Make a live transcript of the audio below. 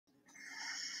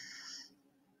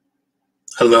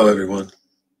Hello, everyone.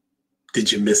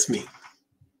 Did you miss me?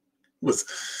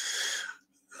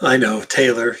 I know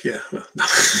Taylor? Yeah, well, no.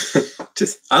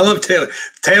 I love Taylor.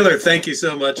 Taylor, thank you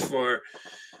so much for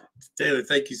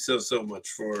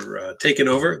taking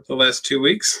over the last 2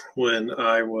 weeks when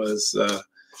I was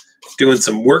doing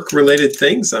some work-related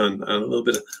things on a little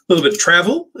bit of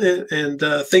travel and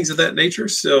things of that nature.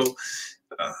 So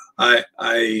I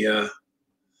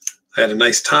had a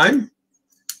nice time.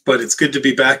 But it's good to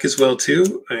be back as well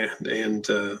too, and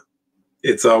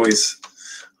it's always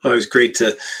great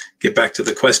to get back to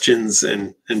the questions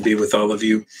and be with all of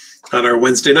you on our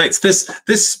Wednesday nights. This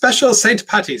special St.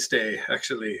 Patty's Day,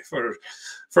 actually,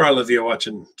 for all of you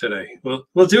watching today.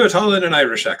 We'll do it all in an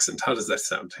Irish accent. How does that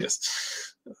sound?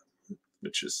 Yes,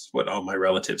 which is what all my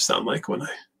relatives sound like when I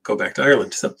go back to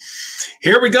Ireland. So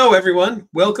here we go, everyone.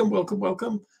 Welcome, welcome,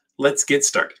 welcome. Let's get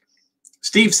started.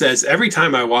 Steve says, every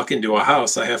time I walk into a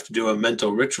house, I have to do a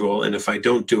mental ritual, and if I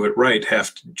don't do it right,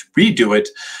 have to redo it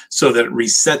so that it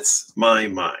resets my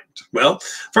mind. Well,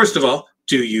 first of all,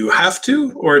 do you have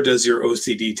to, or does your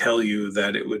OCD tell you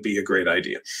that it would be a great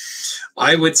idea?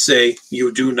 I would say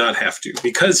you do not have to,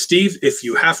 because, Steve, if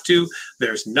you have to,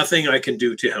 there's nothing I can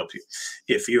do to help you.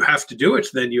 If you have to do it,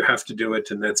 then you have to do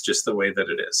it, and that's just the way that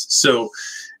it is. So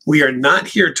we are not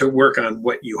here to work on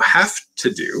what you have to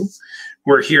do.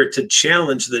 We're here to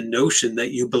challenge the notion that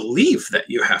you believe that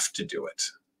you have to do it.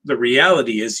 The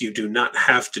reality is you do not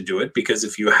have to do it, because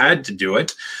if you had to do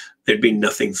it, there'd be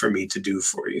nothing for me to do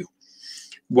for you.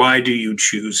 Why do you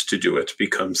choose to do it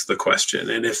becomes the question.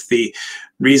 And if the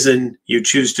reason you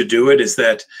choose to do it is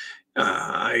that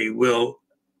I will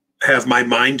have my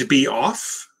mind be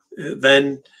off,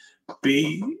 then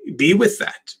be with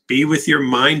that. Be with your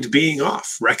mind being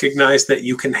off. Recognize that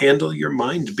you can handle your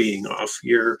mind being off.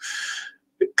 Your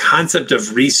concept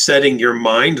of resetting your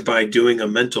mind by doing a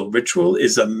mental ritual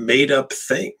is a made-up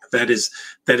thing. That is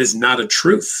not a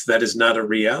truth. That is not a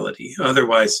reality.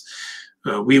 Otherwise,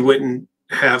 we wouldn't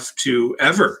have to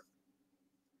ever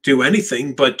do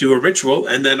anything but do a ritual,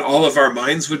 and then all of our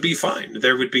minds would be fine.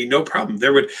 There would be no problem.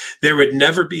 There would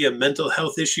never be a mental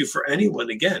health issue for anyone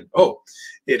again. Oh,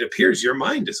 it appears your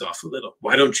mind is off a little.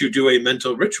 Why don't you do a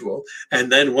mental ritual?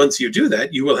 And then once you do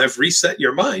that, you will have reset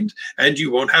your mind and you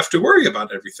won't have to worry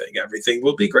about everything. Everything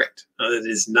will be great. That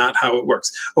is not how it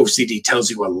works. OCD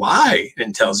tells you a lie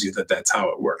and tells you that that's how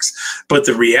it works. But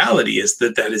the reality is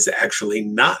that that is actually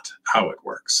not how it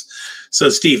works. So,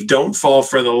 Steve, don't fall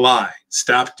for the lie.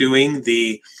 Stop doing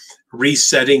the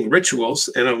resetting rituals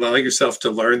and allow yourself to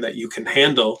learn that you can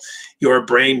handle your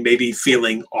brain maybe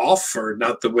feeling off or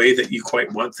not the way that you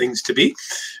quite want things to be,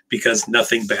 because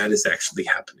nothing bad is actually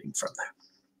happening from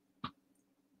that.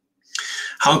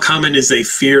 How common is a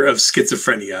fear of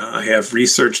schizophrenia? I have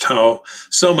researched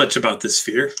so much about this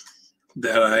fear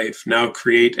that I've now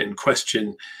create and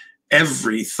question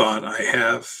every thought I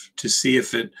have to see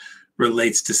if it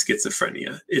relates to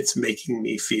schizophrenia. It's making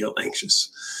me feel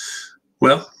anxious.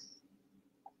 Well,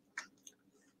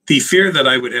 the fear that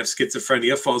I would have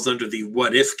schizophrenia falls under the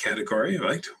what if category,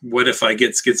 right? What if I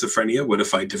get schizophrenia? What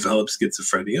if I develop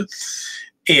schizophrenia?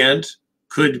 And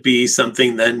could be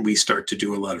something then we start to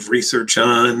do a lot of research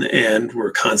on, and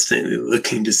we're constantly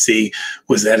looking to see,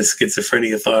 was that a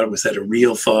schizophrenia thought? Was that a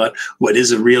real thought? What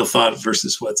is a real thought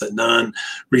versus what's a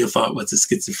non-real thought? What's a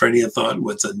schizophrenia thought?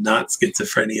 What's a not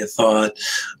schizophrenia thought?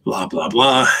 Blah, blah,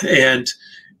 blah. And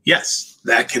yes,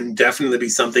 that can definitely be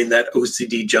something that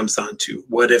OCD jumps onto.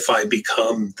 What if I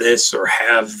become this or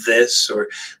have this? Or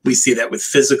we see that with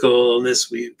physical illness.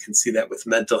 We can see that with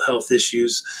mental health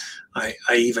issues. I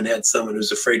even had someone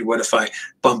who's afraid, what if I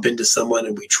bump into someone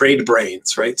and we trade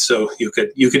brains, right? So you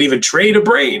could even trade a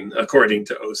brain according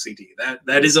to OCD.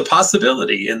 That is a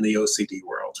possibility in the OCD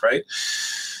world, right?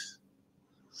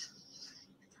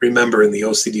 Remember, in the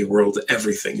OCD world,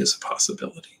 everything is a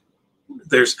possibility.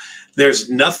 There's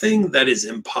nothing that is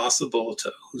impossible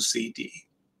to OCD.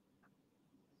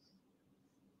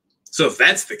 So if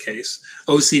that's the case,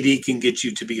 OCD can get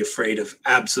you to be afraid of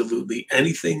absolutely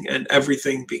anything and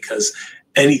everything, because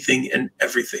anything and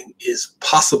everything is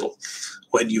possible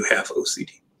when you have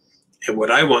OCD. And what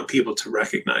I want people to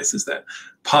recognize is that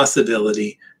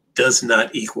possibility does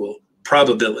not equal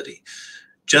probability.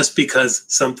 Just because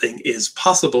something is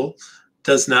possible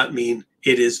does not mean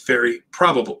it is very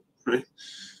probable. Right?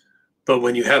 But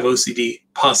when you have OCD,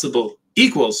 possible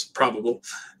equals probable,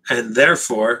 and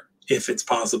therefore, if it's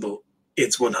possible,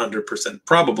 it's 100%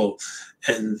 probable,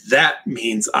 and that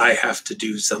means I have to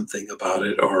do something about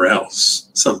it, or else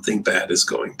something bad is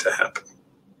going to happen.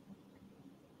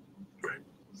 Right?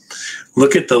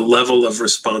 Look at the level of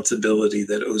responsibility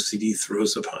that OCD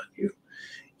throws upon you.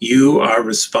 You are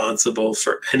responsible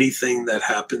for anything that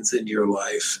happens in your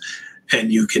life,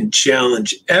 and you can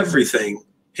challenge everything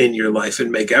in your life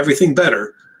and make everything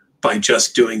better by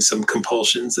just doing some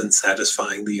compulsions and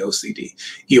satisfying the OCD.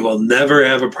 You will never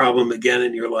have a problem again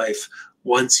in your life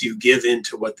once you give in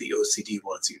to what the OCD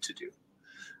wants you to do.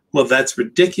 Well, that's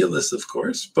ridiculous, of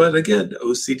course, but again,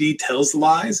 OCD tells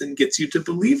lies and gets you to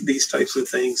believe these types of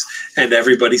things, and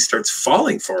everybody starts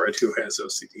falling for it who has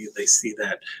OCD. They see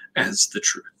that as the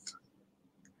truth.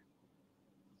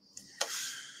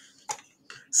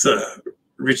 So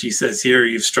Richie says here,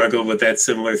 you've struggled with that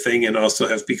similar thing and also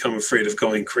have become afraid of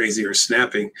going crazy or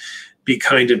snapping. Be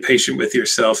kind and patient with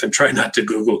yourself and try not to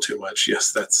Google too much.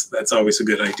 Yes, that's always a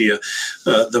good idea.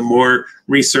 The more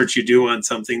research you do on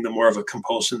something, the more of a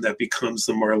compulsion that becomes,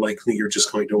 the more likely you're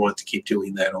just going to want to keep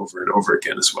doing that over and over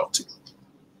again as well, too.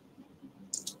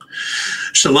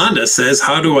 Shalanda says,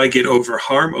 how do I get over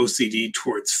harm OCD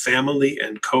towards family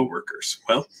and coworkers?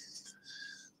 Well,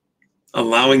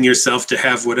 allowing yourself to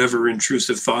have whatever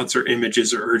intrusive thoughts or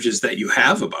images or urges that you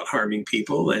have about harming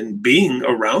people and being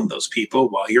around those people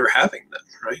while you're having them,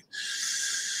 right?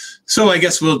 So I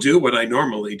guess we'll do what I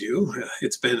normally do.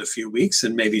 It's been a few weeks,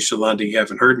 and maybe, Shalanda, you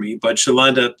haven't heard me, but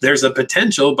Shalanda, there's a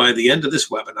potential by the end of this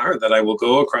webinar that I will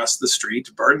go across the street,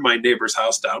 burn my neighbor's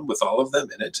house down with all of them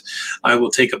in it. I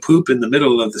will take a poop in the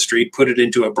middle of the street, put it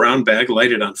into a brown bag,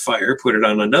 light it on fire, put it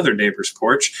on another neighbor's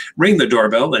porch, ring the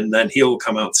doorbell, and then he'll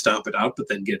come out, stomp it out, but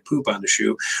then get poop on the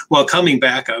shoe. While coming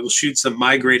back, I will shoot some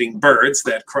migrating birds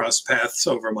that cross paths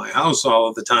over my house all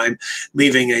of the time,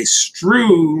 leaving a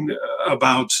strewn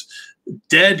about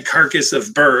dead carcass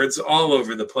of birds all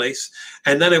over the place.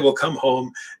 And then I will come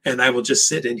home and I will just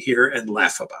sit in here and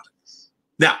laugh about it.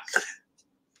 Now,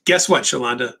 guess what,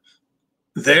 Shalanda?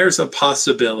 There's a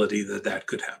possibility that that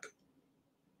could happen.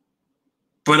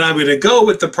 But I'm going to go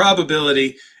with the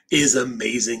probability is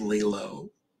amazingly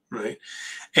low, right?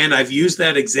 And I've used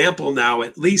that example now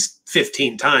at least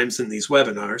 15 times in these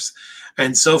webinars.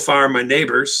 And so far, my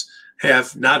neighbors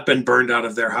have not been burned out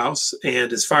of their house,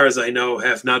 and as far as I know,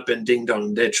 have not been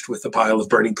ding-dong ditched with a pile of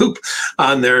burning poop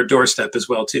on their doorstep as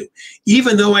well, too.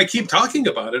 Even though I keep talking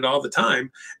about it all the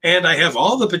time, and I have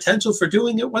all the potential for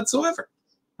doing it whatsoever,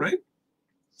 right?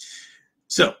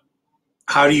 So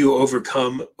how do you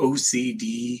overcome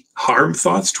OCD harm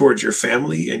thoughts towards your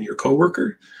family and your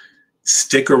coworker?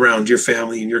 Stick around your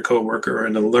family and your coworker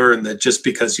and learn that just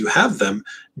because you have them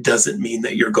doesn't mean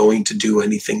that you're going to do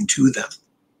anything to them.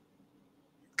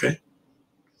 Okay.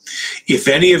 If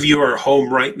any of you are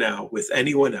home right now with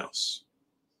anyone else,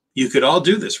 you could all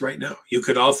do this right now. You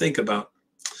could all think about,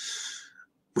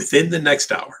 within the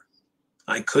next hour,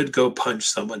 I could go punch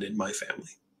someone in my family.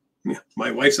 Yeah, my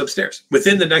wife's upstairs.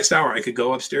 Within the next hour, I could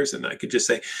go upstairs and I could just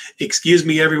say, excuse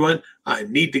me, everyone, I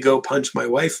need to go punch my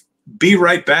wife. Be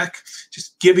right back.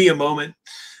 Just give me a moment.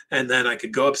 And then I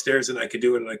could go upstairs and I could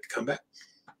do it and I could come back.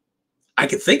 I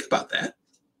could think about that.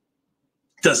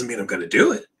 Doesn't mean I'm going to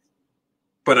do it,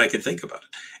 but I can think about it.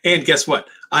 And guess what?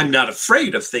 I'm not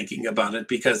afraid of thinking about it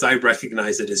because I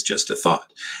recognize it as just a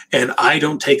thought. And I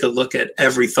don't take a look at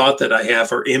every thought that I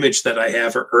have or image that I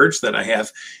have or urge that I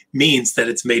have means that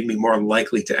it's made me more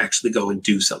likely to actually go and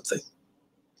do something.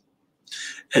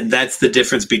 And that's the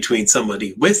difference between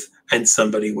somebody with and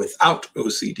somebody without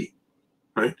OCD,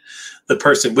 right? The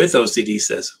person with OCD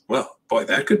says, well, boy,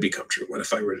 that could become true. What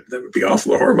if I were, that would be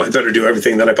awful or horrible. I better do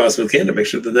everything that I possibly can to make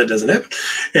sure that that doesn't happen.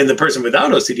 And the person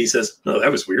without OCD says, oh,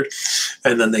 that was weird.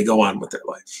 And then they go on with their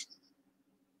life.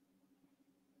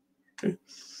 Okay.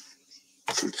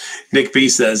 Nick B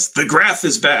says, the graph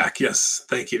is back. Yes,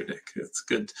 thank you, Nick. It's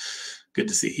good. Good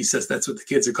to see. He says that's what the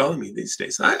kids are calling me these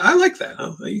days. I like that.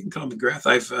 Huh? You can call me Grath.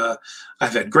 I've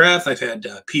had Grath. I've had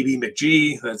PB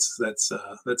McG. That's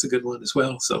a good one as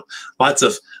well. So lots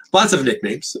of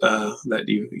nicknames that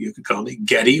you could call me.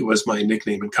 Getty was my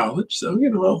nickname in college. So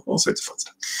all sorts of fun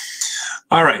stuff.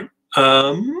 All right.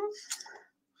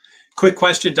 Quick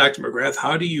question, Dr. McGrath.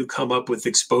 How do you come up with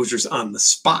exposures on the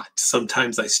spot?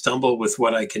 Sometimes I stumble with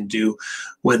what I can do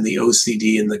when the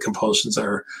OCD and the compulsions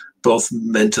are both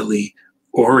mentally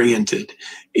oriented.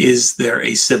 Is there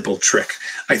a simple trick?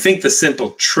 I think the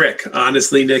simple trick,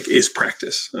 honestly, Nick, is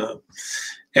practice.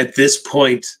 At this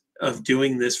point of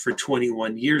doing this for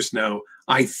 21 years now,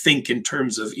 I think in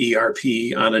terms of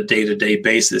ERP on a day-to-day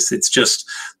basis. It's just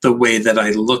the way that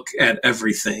I look at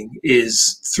everything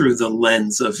is through the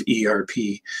lens of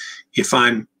ERP. If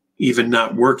I'm even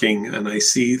not working and I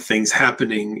see things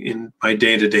happening in my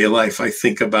day-to-day life, I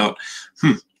think about,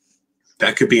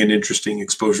 That could be an interesting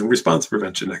exposure and response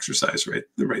prevention exercise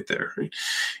right there. Right?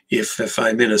 If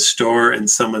I'm in a store and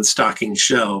someone's stocking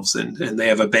shelves and they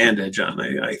have a bandage on,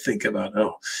 I think about,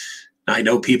 oh, I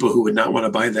know people who would not want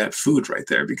to buy that food right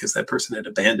there because that person had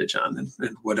a bandage on, and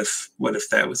what if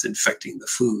that was infecting the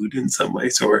food in some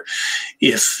ways? Or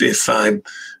if I'm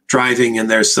driving and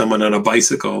there's someone on a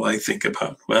bicycle, I think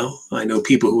about, well, I know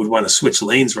people who would want to switch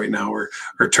lanes right now or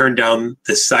turn down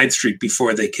this side street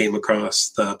before they came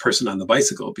across the person on the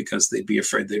bicycle because they'd be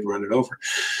afraid they'd run it over.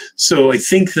 So I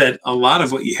think that a lot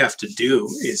of what you have to do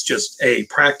is just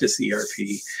practice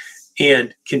ERP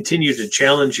and continue to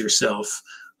challenge yourself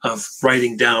of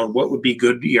writing down what would be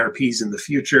good ERPs in the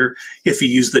future. If you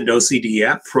use the NoCD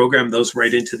app, program those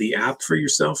right into the app for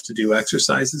yourself to do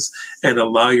exercises and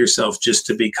allow yourself just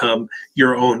to become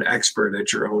your own expert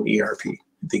at your own ERP. I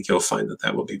think you'll find that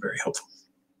that will be very helpful.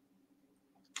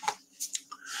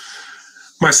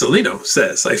 Marcelino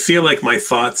says, I feel like my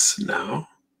thoughts now,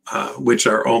 which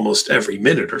are almost every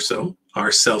minute or so,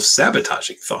 are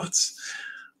self-sabotaging thoughts.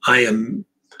 I am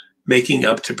making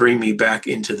up to bring me back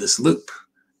into this loop.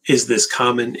 Is this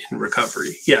common in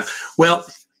recovery? Yeah, well,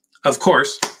 of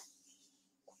course,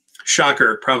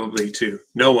 shocker probably to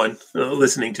no one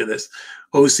listening to this,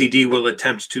 OCD will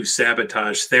attempt to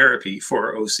sabotage therapy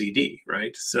for OCD,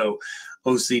 right? So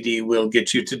OCD will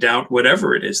get you to doubt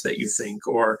whatever it is that you think,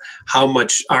 or how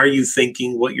much are you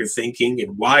thinking what you're thinking,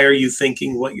 and why are you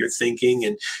thinking what you're thinking,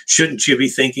 and shouldn't you be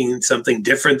thinking something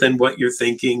different than what you're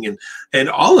thinking, and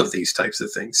all of these types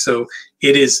of things. So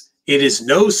it is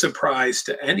no surprise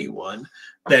to anyone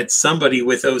that somebody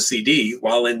with OCD,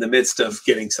 while in the midst of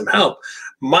getting some help,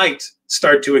 might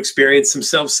start to experience some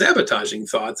self-sabotaging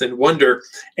thoughts and wonder,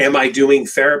 am I doing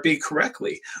therapy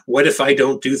correctly? What if I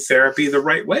don't do therapy the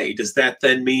right way? Does that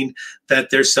then mean that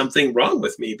there's something wrong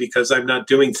with me because I'm not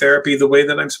doing therapy the way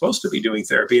that I'm supposed to be doing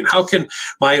therapy? And how can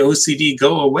my OCD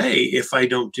go away if I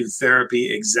don't do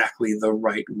therapy exactly the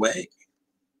right way?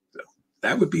 So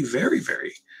that would be very,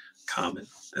 very common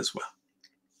as well.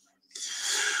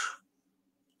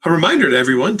 A reminder to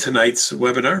everyone, tonight's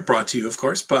webinar brought to you, of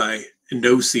course, by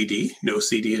NoCD.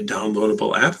 NoCD, a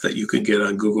downloadable app that you can get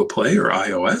on Google Play or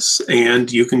iOS.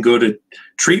 And you can go to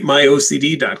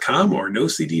treatmyocd.com or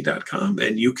nocd.com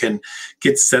and you can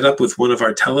get set up with one of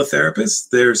our teletherapists.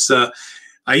 There's,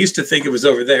 I used to think it was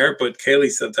over there, but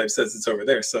Kaylee sometimes says it's over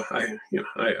there. So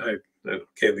Kaylee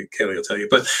will tell you,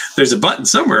 but there's a button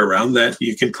somewhere around that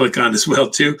you can click on as well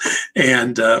too,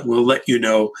 and we'll let you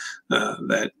know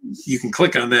that you can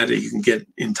click on that and you can get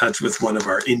in touch with one of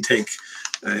our intake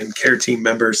and care team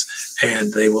members,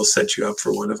 and they will set you up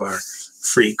for one of our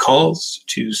free calls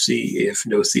to see if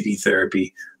NoCD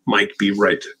therapy might be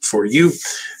right for you.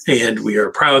 And we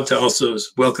are proud to also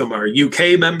welcome our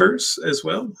UK members as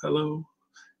well. Hello,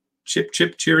 chip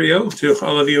cheerio to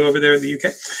all of you over there in the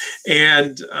UK.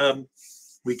 And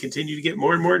we continue to get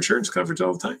more and more insurance coverage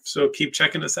all the time. So keep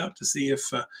checking us out to see if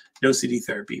NoCD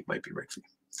therapy might be right for you.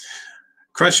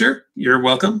 Crusher, you're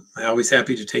welcome. I'm always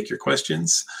happy to take your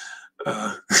questions.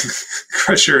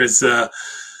 Crusher is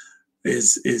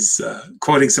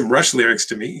quoting some Rush lyrics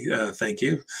to me. Thank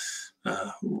you.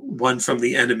 One from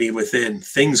The Enemy Within.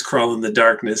 Things crawl in the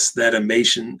darkness, that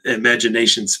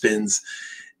imagination spins.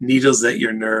 Needles at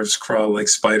your nerves crawl like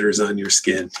spiders on your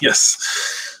skin.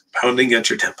 Yes. Pounding at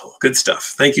your temple. Good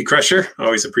stuff. Thank you, Crusher.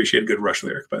 Always appreciate a good Rush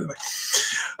lyric, by the way.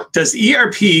 Does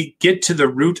ERP get to the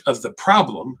root of the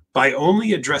problem by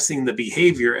only addressing the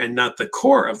behavior and not the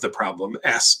core of the problem?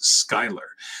 Asks Skylar.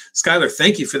 Skylar,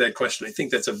 thank you for that question. I think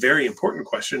that's a very important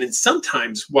question, and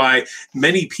sometimes why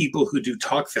many people who do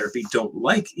talk therapy don't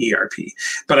like ERP.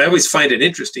 But I always find it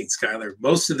interesting, Skylar.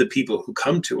 Most of the people who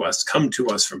come to us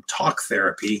from talk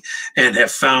therapy and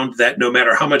have found that no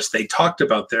matter how much they talked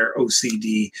about their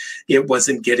OCD, it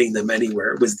wasn't getting them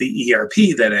anywhere. It was the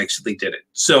ERP that actually did it.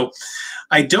 So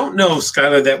I don't know,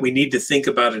 Skylar, that we need to think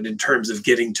about it in terms of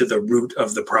getting to the root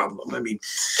of the problem. I mean,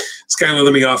 Skylar,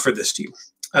 let me offer this to you.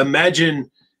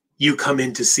 Imagine you come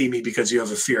in to see me because you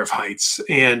have a fear of heights,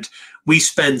 and we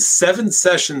spend 7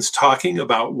 sessions talking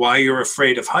about why you're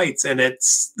afraid of heights. And at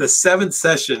the 7th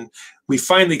session, we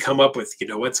finally come up with, you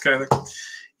know what, Skylar?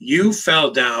 You fell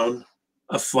down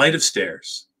a flight of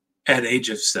stairs at age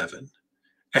of 7,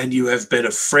 and you have been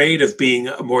afraid of being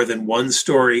more than 1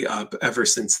 story up ever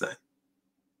since then.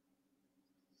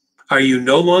 Are you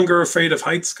no longer afraid of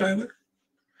heights, Skylar?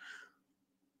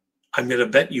 I'm going to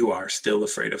bet you are still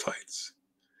afraid of heights.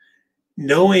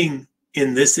 Knowing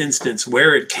in this instance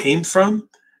where it came from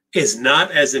is not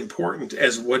as important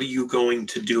as what are you going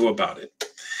to do about it.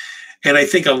 And I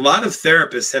think a lot of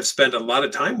therapists have spent a lot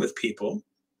of time with people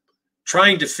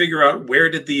trying to figure out where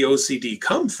did the OCD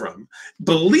come from,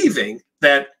 believing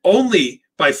that only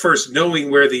by first knowing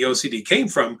where the OCD came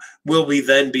from will we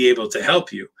then be able to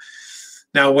help you.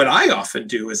 Now, what I often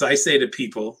do is I say to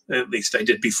people, at least I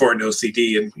did before an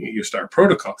OCD and you start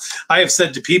protocol, I have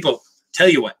said to people, tell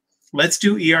you what, let's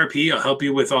do ERP. I'll help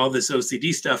you with all this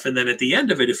OCD stuff. And then at the end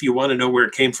of it, if you want to know where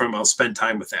it came from, I'll spend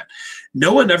time with that.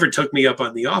 No one ever took me up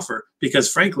on the offer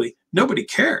because, frankly, nobody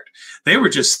cared. They were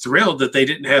just thrilled that they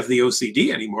didn't have the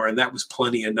OCD anymore, and that was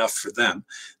plenty enough for them.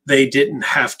 They didn't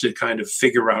have to kind of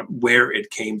figure out where it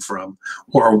came from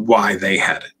or why they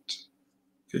had it.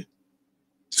 Okay?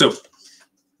 So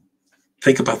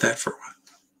think about that for a while.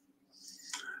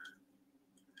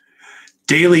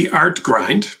 Daily Art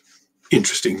Grind.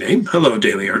 Interesting name. Hello,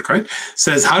 Daily Art Grind.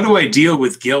 Says, how do I deal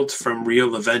with guilt from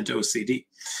real event OCD?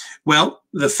 Well,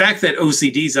 the fact that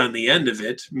OCD is on the end of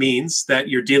it means that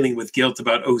you're dealing with guilt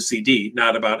about OCD,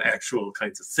 not about actual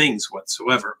kinds of things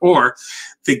whatsoever. Or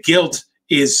the guilt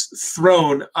is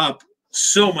thrown up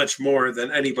so much more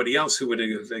than anybody else who would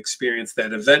have experienced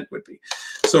that event would be.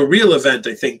 So real event,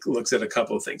 I think, looks at a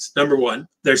couple of things. Number one,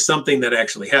 there's something that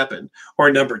actually happened.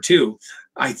 Or number two,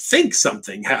 I think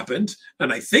something happened,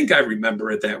 and I think I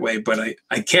remember it that way, but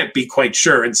I can't be quite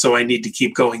sure, and so I need to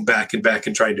keep going back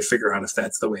and trying to figure out if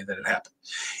that's the way that it happened.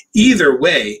 Either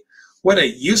way, what a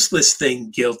useless thing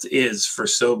guilt is for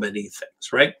so many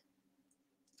things, right?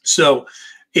 So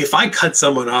if I cut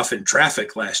someone off in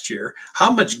traffic last year,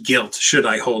 how much guilt should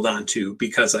I hold on to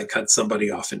because I cut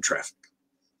somebody off in traffic?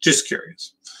 Just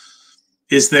curious.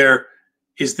 Is there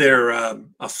a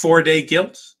 4-day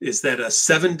guilt? Is that a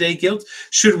 7-day guilt?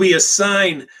 Should we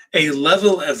assign a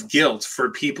level of guilt for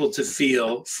people to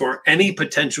feel for any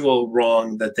potential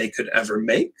wrong that they could ever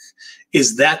make?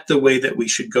 Is that the way that we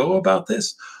should go about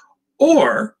this?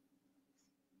 Or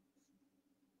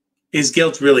is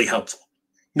guilt really helpful?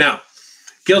 Now,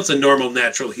 guilt's a normal,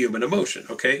 natural human emotion,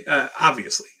 okay?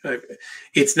 Obviously.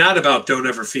 It's not about don't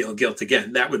ever feel guilt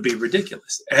again. That would be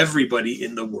ridiculous. Everybody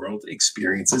in the world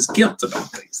experiences guilt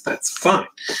about things. That's fine.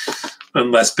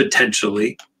 Unless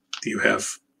potentially you have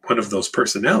one of those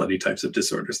personality types of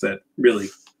disorders that really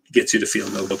gets you to feel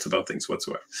no guilt about things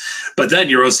whatsoever. But then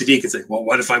your OCD can say, well,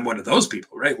 what if I'm one of those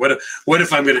people, right? What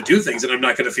if I'm going to do things and I'm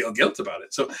not going to feel guilt about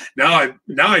it? So now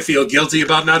I feel guilty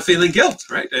about not feeling guilt,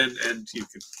 right? And you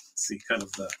can see kind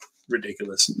of the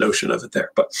ridiculous notion of it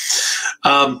there. But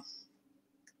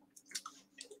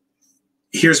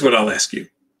here's what I'll ask you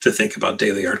to think about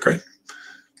Daily Art Grind.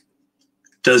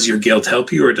 Does your guilt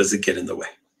help you or does it get in the way?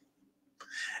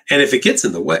 And if it gets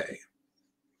in the way,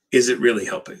 is it really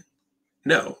helping?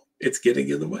 No, it's getting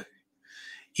in the way.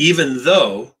 Even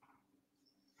though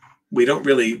we don't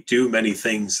really do many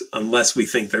things unless we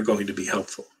think they're going to be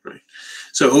helpful, right?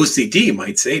 So OCD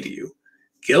might say to you,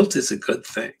 guilt is a good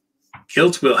thing.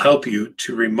 Guilt will help you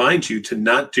to remind you to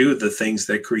not do the things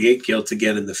that create guilt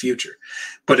again in the future.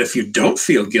 But if you don't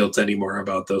feel guilt anymore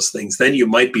about those things, then you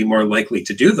might be more likely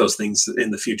to do those things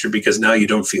in the future because now you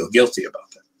don't feel guilty about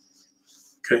them.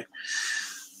 Okay?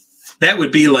 That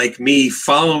would be like me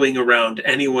following around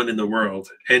anyone in the world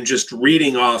and just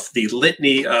reading off the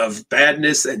litany of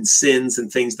badness and sins and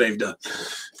things they've done.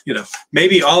 You know,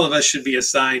 maybe all of us should be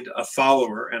assigned a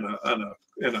follower and a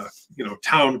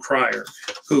town crier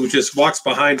who just walks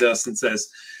behind us and says,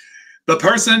 the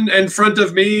person in front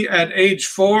of me at age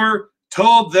 4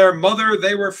 told their mother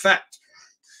they were fat.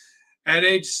 At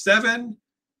age 7,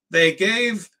 they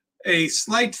gave a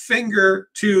slight finger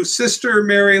to Sister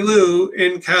Mary Lou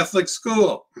in Catholic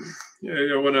school. You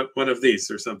know, one of these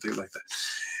or something like that.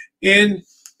 In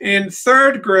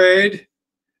 3rd grade,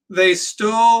 they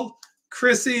stole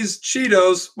Chrissy's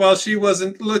Cheetos while she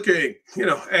wasn't looking. You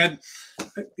know, and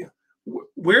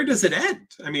where does it end?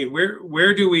 I mean,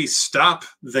 where do we stop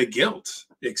the guilt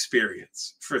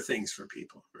experience for things for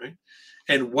people, right?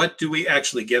 And what do we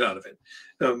actually get out of it?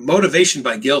 Motivation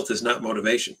by guilt is not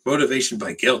motivation. Motivation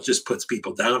by guilt just puts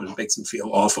people down and makes them feel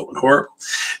awful and horrible.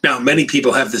 Now, many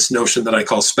people have this notion that I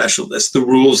call specialness. The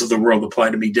rules of the world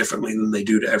apply to me differently than they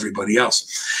do to everybody else.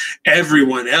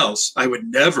 Everyone else, I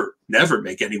would never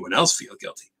make anyone else feel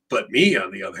guilty. But me,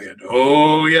 on the other hand,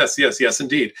 oh, yes,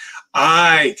 indeed.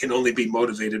 I can only be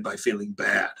motivated by feeling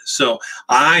bad. So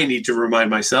I need to remind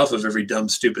myself of every dumb,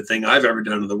 stupid thing I've ever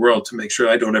done in the world to make sure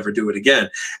I don't ever do it again.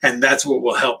 And that's what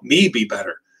will help me be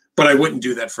better. But I wouldn't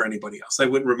do that for anybody else. I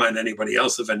wouldn't remind anybody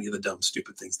else of any of the dumb,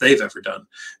 stupid things they've ever done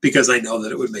because I know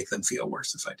that it would make them feel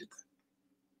worse if I did that.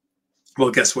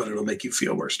 Well, guess what? It'll make you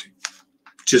feel worse too.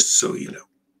 Just so you know.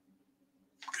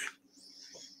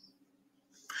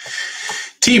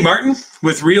 T. Martin,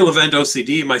 with real event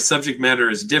OCD, my subject matter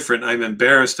is different. I'm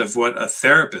embarrassed of what a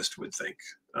therapist would think.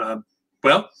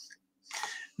 Well,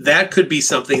 that could be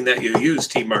something that you use,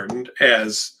 T. Martin,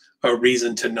 as a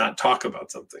reason to not talk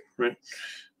about something, right?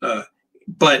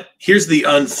 But here's the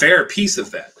unfair piece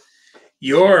of that.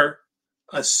 You're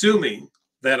assuming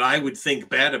that I would think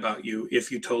bad about you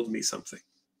if you told me something,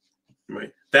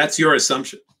 right? That's your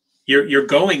assumption. You're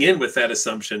going in with that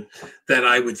assumption that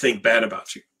I would think bad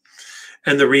about you.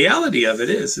 And the reality of it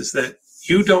is that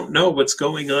you don't know what's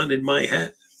going on in my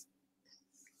head.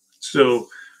 So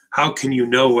how can you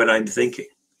know what I'm thinking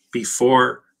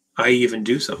before I even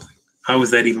do something? How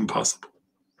is that even possible?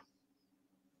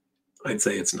 I'd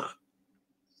say it's not.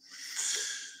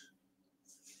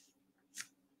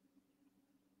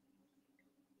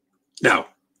 Now,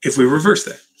 if we reverse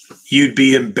that, you'd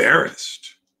be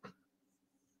embarrassed.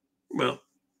 Well,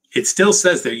 it still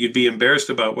says there you'd be embarrassed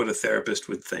about what a therapist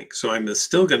would think. So I'm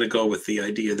still going to go with the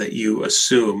idea that you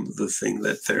assume the thing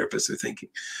that therapists are thinking.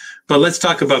 But let's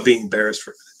talk about being embarrassed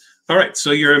for a minute. All right,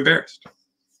 so you're embarrassed.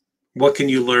 What can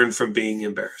you learn from being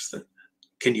embarrassed then?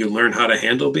 Can you learn how to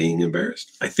handle being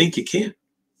embarrassed? I think you can.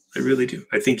 I really do.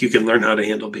 I think you can learn how to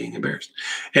handle being embarrassed.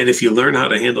 And if you learn how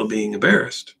to handle being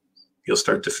embarrassed, you'll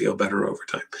start to feel better over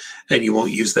time. And you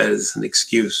won't use that as an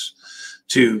excuse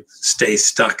to stay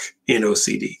stuck in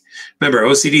OCD. Remember,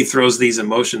 OCD throws these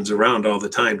emotions around all the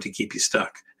time to keep you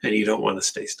stuck, and you don't want to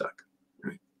stay stuck.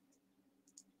 Right?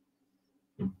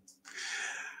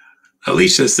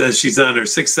 Alicia says she's on her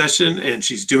 6th session and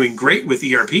she's doing great with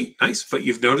ERP. Nice. But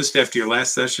you've noticed after your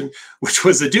last session, which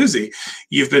was a doozy,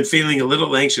 you've been feeling a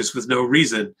little anxious with no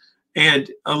reason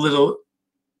and a little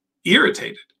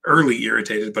irritated. Early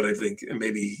irritated, but I think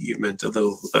maybe you meant a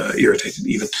little irritated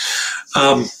even.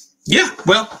 Yeah,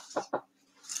 well,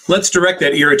 let's direct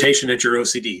that irritation at your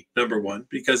OCD, number one,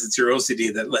 because it's your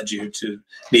OCD that led you to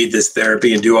need this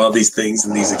therapy and do all these things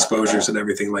and these exposures and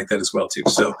everything like that as well, too.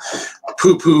 So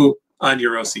poo-poo on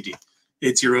your OCD.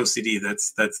 It's your OCD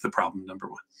that's the problem, number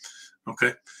one.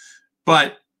 Okay?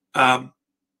 But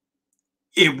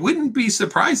it wouldn't be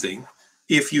surprising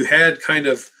if you had kind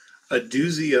of a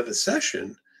doozy of a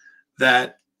session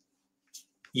that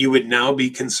you would now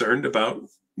be concerned about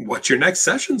what your next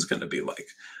session is going to be like.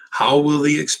 How will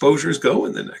the exposures go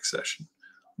in the next session?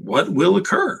 What will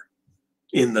occur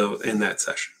in that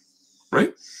session,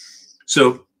 right?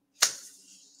 So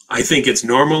I think it's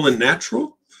normal and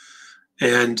natural.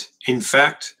 And in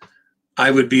fact, I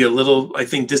would be a little, I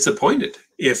think, disappointed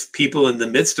if people in the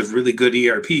midst of really good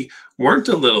ERP weren't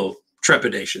a little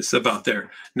trepidatious about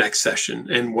their next session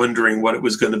and wondering what it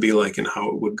was going to be like and how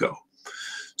it would go.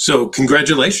 So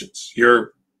congratulations.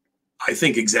 You're, I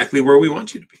think, exactly where we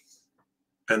want you to be.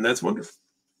 And that's wonderful.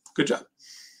 Good job.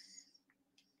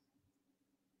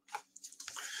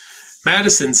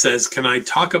 Madison says, can I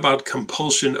talk about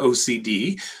compulsion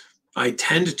OCD? I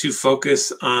tend to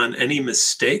focus on any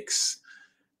mistakes,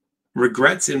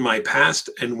 regrets in my past,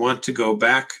 and want to go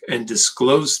back and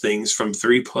disclose things from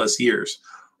 3+ years,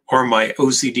 or my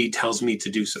OCD tells me to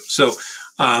do so. So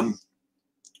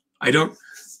I don't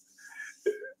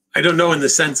know in the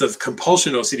sense of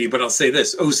compulsion OCD, but I'll say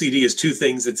this: OCD is two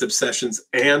things. It's obsessions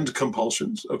and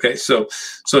compulsions. Okay, so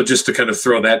just to kind of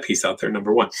throw that piece out there,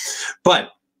 number one.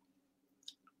 But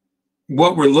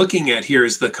what we're looking at here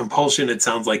is the compulsion, it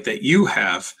sounds like, that you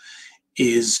have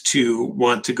is to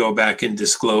want to go back and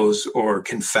disclose or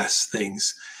confess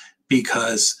things,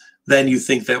 because then you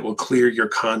think that will clear your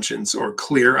conscience or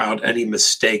clear out any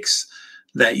mistakes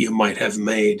that you might have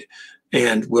made,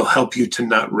 and will help you to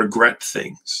not regret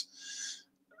things.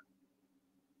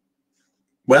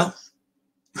 Well,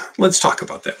 let's talk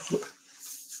about that a little bit.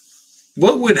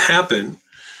 What would happen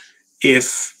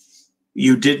if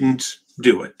you didn't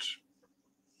do it?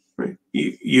 Right?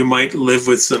 You might live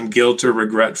with some guilt or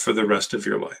regret for the rest of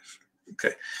your life.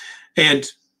 Okay. And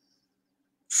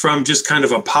from just kind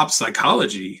of a pop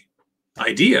psychology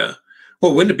idea,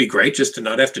 well, wouldn't it be great just to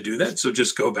not have to do that? So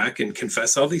just go back and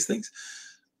confess all these things.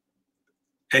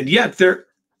 And yet there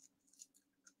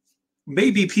may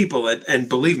be people, and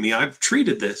believe me, I've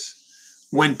treated this,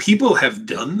 when people have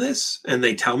done this and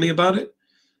they tell me about it,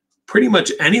 pretty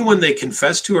much anyone they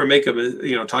confess to or make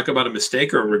talk about a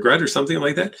mistake or a regret or something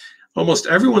like that, almost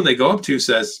everyone they go up to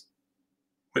says,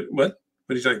 what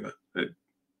are you talking about?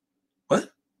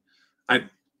 What? I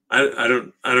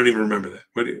don't even remember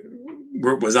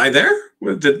that. Was I there?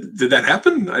 Did that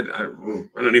happen? I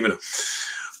don't even know.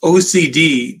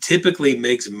 OCD typically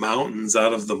makes mountains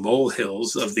out of the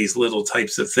molehills of these little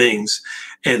types of things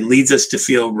and leads us to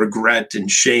feel regret and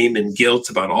shame and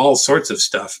guilt about all sorts of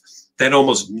stuff that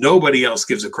almost nobody else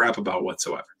gives a crap about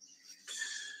whatsoever.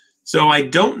 So I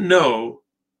don't know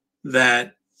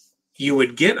that you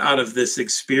would get out of this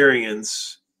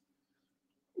experience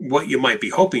what you might be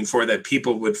hoping for, that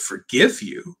people would forgive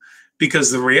you,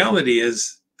 because the reality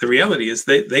is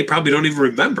they probably don't even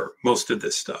remember most of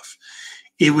this stuff.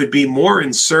 It would be more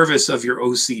in service of your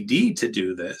OCD to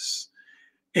do this.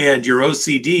 And your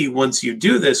OCD, once you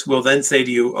do this, will then say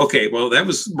to you, okay, well, that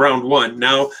was round one.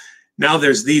 Now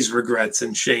there's these regrets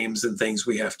and shames and things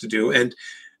we have to do. And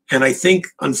I think,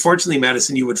 unfortunately,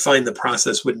 Madison, you would find the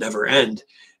process would never end.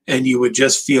 And you would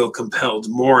just feel compelled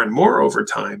more and more over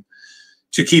time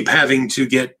to keep having to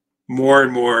get more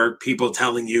and more people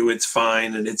telling you it's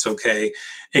fine and it's okay,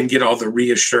 and get all the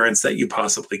reassurance that you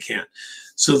possibly can.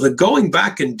 So the going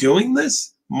back and doing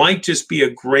this might just be a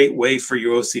great way for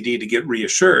your OCD to get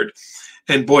reassured.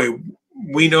 And boy,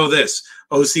 we know this.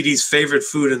 OCD's favorite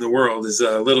food in the world is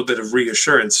a little bit of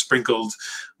reassurance sprinkled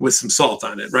with some salt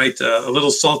on it, right? A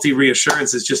little salty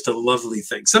reassurance is just a lovely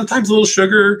thing. Sometimes a little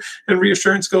sugar and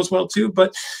reassurance goes well too,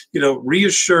 but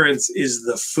reassurance is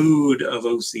the food of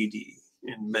OCD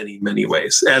in many, many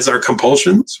ways, as are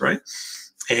compulsions, right?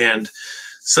 And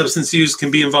substance use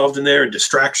can be involved in there, and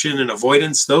distraction and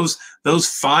avoidance. Those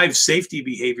 5 safety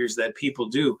behaviors that people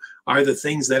do are the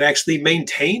things that actually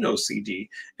maintain OCD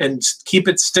and keep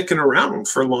it sticking around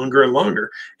for longer and longer,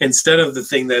 instead of the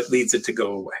thing that leads it to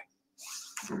go away.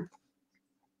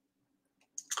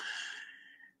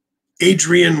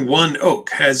 Adrian One Oak: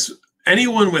 has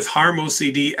anyone with harm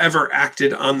OCD ever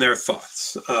acted on their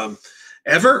thoughts?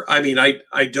 Ever? I mean,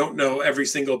 I don't know every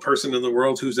single person in the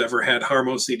world who's ever had harm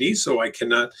OCD, so I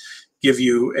cannot give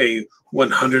you a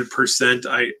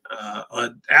 100%.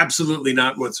 Absolutely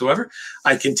not whatsoever.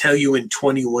 I can tell you, in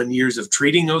 21 years of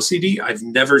treating OCD, I've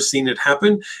never seen it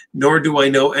happen, nor do I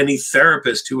know any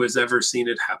therapist who has ever seen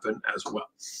it happen as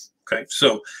well. Okay,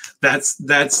 so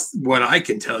that's what I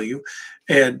can tell you.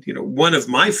 And one of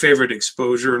my favorite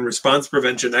exposure and response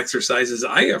prevention exercises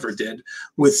I ever did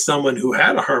with someone who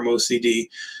had a harm OCD,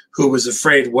 who was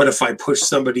afraid, what if I push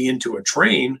somebody into a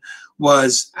train,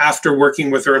 was, after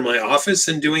working with her in my office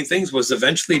and doing things, was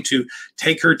eventually to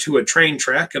take her to a train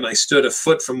track. And I stood a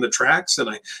foot from the tracks, and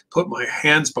I put my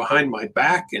hands behind my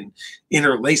back and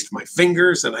interlaced my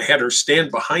fingers, and I had her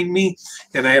stand behind me,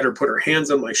 and I had her put her hands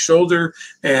on my shoulder,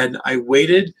 and I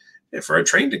waited for a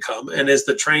train to come. And as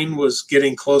the train was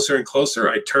getting closer and closer,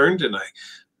 I turned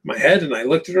my head and I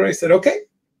looked at her. I said, okay,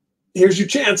 here's your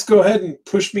chance. Go ahead and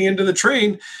push me into the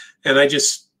train. And I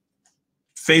just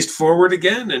faced forward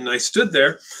again, and I stood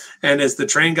there. And as the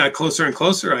train got closer and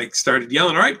closer, I started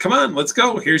yelling, all right, come on, let's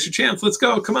go. Here's your chance. Let's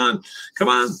go. Come on. Come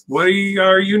on. Why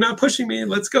are you not pushing me?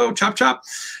 Let's go. Chop, chop.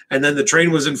 And then the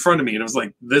train was in front of me, and it was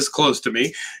like this close to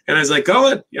me. And I was like, go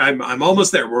ahead. I'm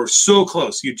almost there. We're so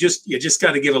close. You just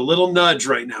got to give a little nudge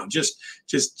right now. Just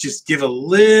give a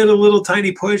little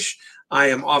tiny push. I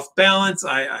am off balance.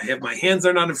 I have my hands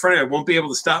are not in front of me. I won't be able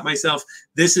to stop myself.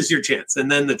 This is your chance.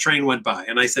 And then the train went by.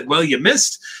 And I said, well, you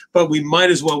missed, but we might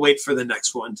as well wait for the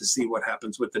next one to see what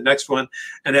happens with the next one.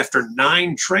 And after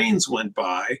 9 trains went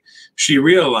by, she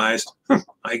realized,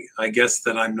 I guess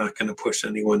that I'm not going to push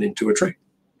anyone into a train.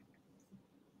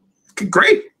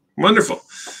 Great. Wonderful.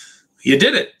 You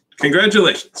did it.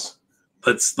 Congratulations.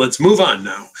 Let's move on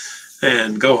now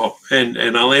and go home.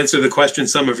 And I'll answer the question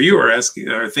some of you are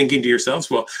thinking to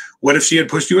yourselves, well, what if she had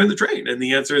pushed you in the train? And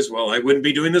the answer is, well, I wouldn't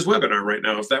be doing this webinar right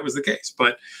now if that was the case.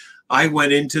 But I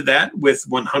went into that with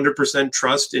 100%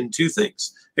 trust in 2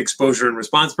 things: exposure and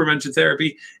response prevention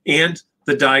therapy and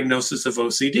the diagnosis of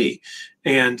OCD.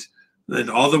 And then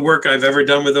all the work I've ever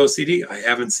done with OCD, I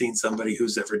haven't seen somebody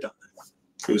who's ever done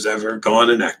that, who's ever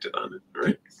gone and acted on it,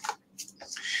 right?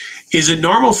 Is it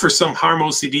normal for some harm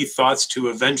OCD thoughts to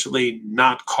eventually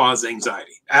not cause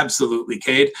anxiety? Absolutely,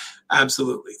 Cade.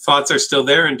 Absolutely. Thoughts are still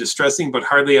there and distressing, but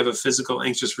hardly have a physical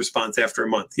anxious response after a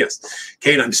month. Yes,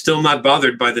 Cade, I'm still not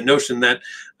bothered by the notion that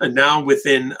now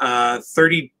within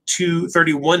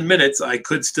 31 minutes, I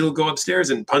could still go upstairs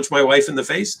and punch my wife in the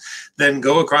face, then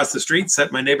go across the street,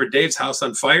 set my neighbor Dave's house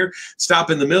on fire, stop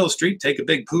in the middle of the street, take a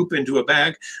big poop into a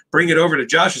bag, bring it over to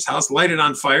Josh's house, light it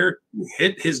on fire,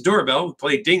 hit his doorbell,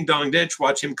 play ding dong ditch,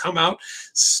 watch him come out,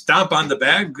 stomp on the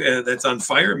bag that's on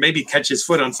fire, maybe catch his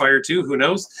foot on fire too, who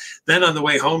knows? Then on the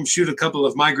way home, shoot a couple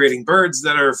of migrating birds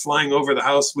that are flying over the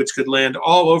house, which could land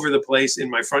all over the place in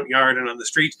my front yard and on the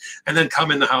street, and then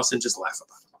come in the house and just laugh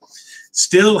about it.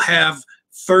 Still have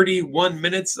 31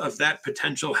 minutes of that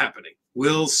potential happening.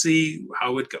 We'll see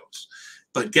how it goes.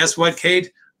 But guess what,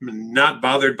 Cade? I'm not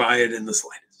bothered by it in the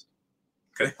slightest.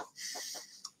 Okay.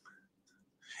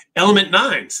 Element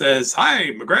 9 says,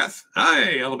 hi, McGrath.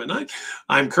 Hi, Element 9.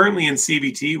 I'm currently in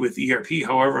CBT with ERP.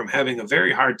 However, I'm having a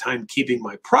very hard time keeping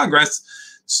my progress.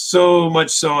 So much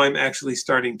so I'm actually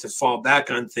starting to fall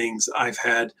back on things I've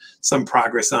had some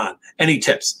progress on. Any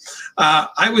tips?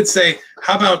 I would say,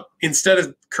 how about instead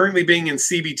of currently being in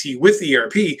CBT with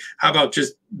ERP, how about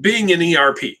just being in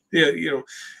ERP?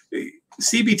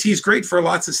 CBT is great for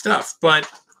lots of stuff,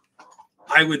 but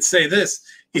I would say this: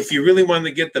 if you really want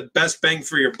to get the best bang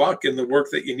for your buck in the work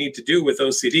that you need to do with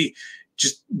OCD,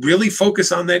 just really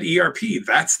focus on that ERP.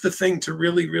 That's the thing to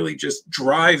really, really just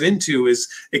drive into, is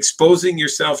exposing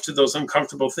yourself to those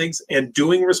uncomfortable things and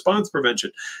doing response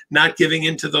prevention, not giving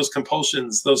into those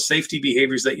compulsions, those safety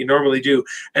behaviors that you normally do,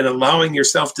 and allowing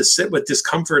yourself to sit with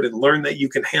discomfort and learn that you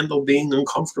can handle being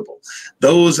uncomfortable.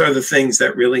 Those are the things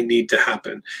that really need to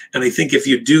happen. And I think if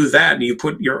you do that and you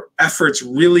put your efforts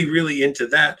really, really into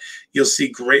that, you'll see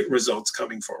great results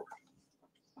coming forward.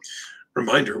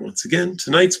 Reminder, once again,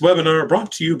 tonight's webinar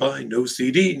brought to you by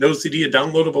NoCD. NoCD, a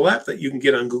downloadable app that you can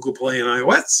get on Google Play and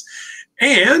iOS.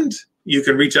 And you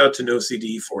can reach out to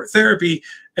NoCD for therapy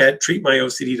at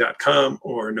treatmyocd.com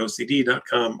or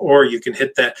nocd.com, or you can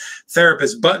hit that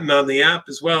therapist button on the app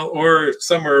as well, or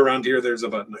somewhere around here there's a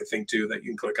button, I think, too, that you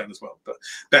can click on as well. But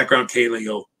background Kaylee,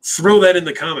 you'll throw that in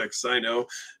the comics, I know,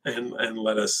 and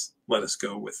let us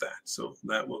go with that. So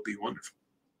that will be wonderful.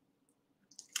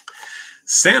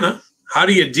 Santa, how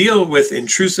do you deal with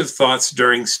intrusive thoughts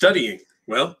during studying?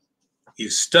 Well, you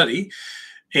study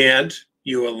and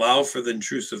you allow for the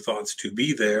intrusive thoughts to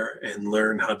be there and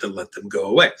learn how to let them go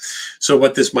away. So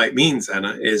what this might mean,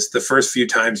 Santa, is the first few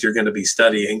times you're going to be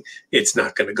studying, it's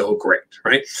not going to go great,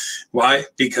 right? Why?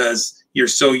 Because you're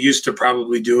so used to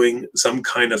probably doing some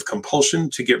kind of compulsion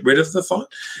to get rid of the thought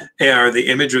or the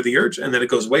image or the urge, and then it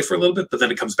goes away for a little bit, but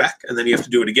then it comes back, and then you have to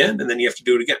do it again, and then you have to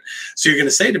do it again. So you're going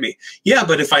to say to me, yeah,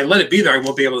 but if I let it be there, I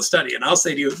won't be able to study. And I'll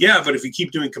say to you, yeah, but if you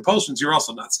keep doing compulsions, you're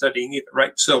also not studying either,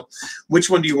 right? So which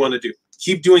one do you want to do?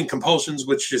 Keep doing compulsions,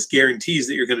 which just guarantees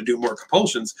that you're going to do more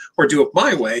compulsions, or do it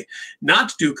my way,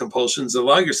 not do compulsions,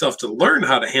 allow yourself to learn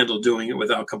how to handle doing it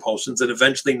without compulsions, and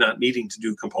eventually not needing to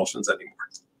do compulsions anymore.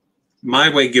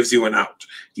 My way gives you an out.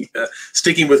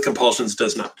 Sticking with compulsions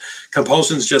does not.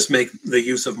 Compulsions just make the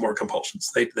use of more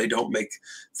compulsions. They don't make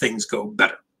things go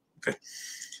better. Okay,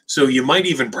 so you might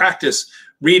even practice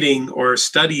reading or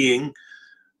studying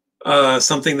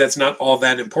something that's not all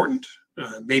that important.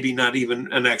 Maybe not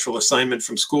even an actual assignment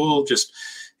from school. Just,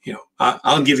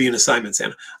 I'll give you an assignment,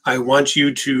 Santa. I want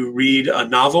you to read a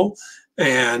novel,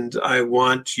 and I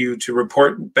want you to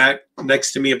report back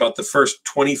next to me about the first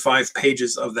 25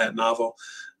 pages of that novel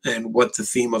and what the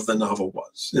theme of the novel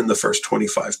was in the first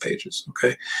 25 pages,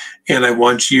 okay? And I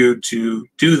want you to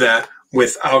do that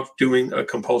without doing a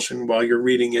compulsion while you're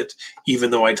reading it, even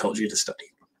though I told you to study.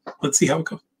 Let's see how it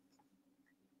goes.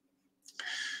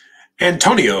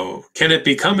 Antonio, can it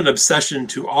become an obsession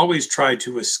to always try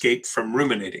to escape from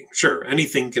ruminating? Sure,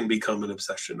 anything can become an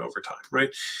obsession over time, right?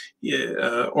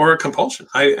 Yeah, or a compulsion.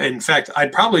 In fact,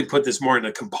 I'd probably put this more in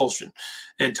a compulsion,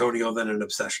 Antonio, than an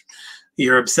obsession.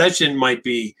 Your obsession might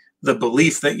be the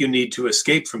belief that you need to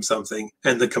escape from something,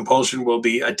 and the compulsion will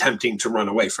be attempting to run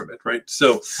away from it, right?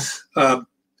 So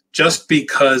just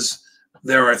because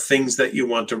there are things that you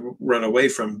want to run away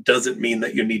from doesn't mean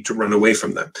that you need to run away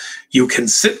from them. You can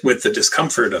sit with the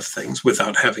discomfort of things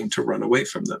without having to run away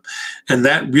from them. And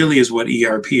that really is what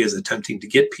ERP is attempting to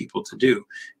get people to do,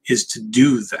 is to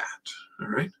do that. All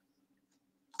right?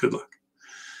 Good luck.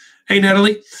 Hey,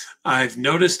 Natalie, I've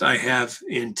noticed I have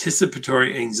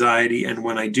anticipatory anxiety, and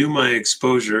when I do my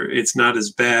exposure, it's not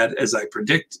as bad as I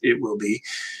predict it will be.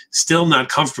 Still not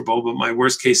comfortable, but my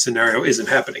worst case scenario isn't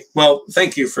happening. Well,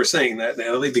 thank you for saying that,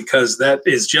 Natalie, because that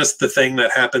is just the thing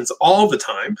that happens all the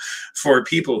time for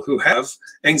people who have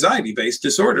anxiety-based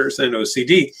disorders and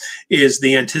OCD, is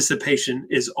the anticipation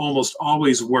is almost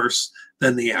always worse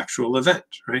than the actual event,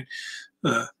 right?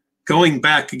 Going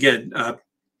back again,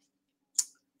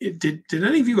 did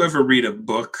any of you ever read a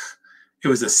book? It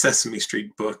was a Sesame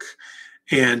Street book,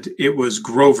 and it was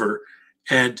Grover.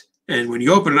 And when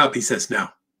you open it up, he says,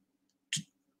 now,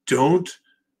 don't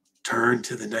turn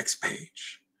to the next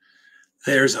page.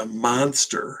 There's a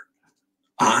monster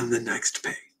on the next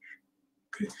page.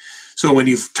 Okay. So when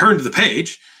you've turned to the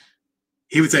page,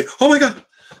 he would say, oh my God,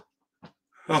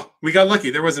 oh, we got lucky.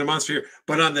 There wasn't a monster here.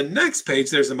 But on the next page,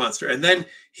 there's a monster. And then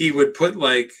he would put,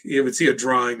 like, you would see a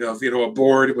drawing of, a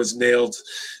board. It was nailed.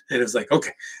 And it was like,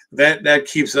 okay, that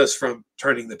keeps us from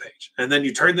turning the page. And then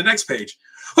you turn the next page.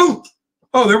 Oh,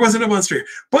 there wasn't a monster here.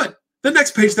 But the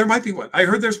next page, there might be one. I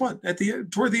heard there's one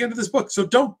toward the end of this book. So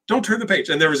don't turn the page.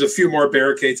 And there was a few more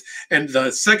barricades. And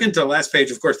the second to last page,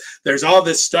 of course, there's all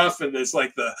this stuff. And there's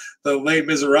like the Les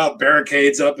Miserables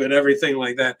barricades up and everything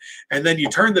like that. And then you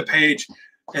turn the page.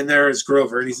 And there is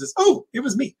Grover, and he says, "Oh, it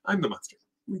was me. I'm the monster.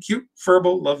 Cute,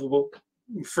 furble, lovable,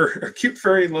 cute,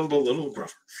 furry, lovable little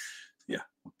Grover." Yeah.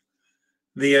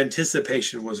 The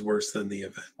anticipation was worse than the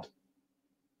event.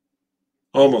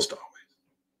 Almost always.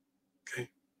 Okay.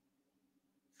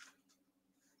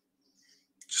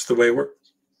 Just the way it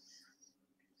works.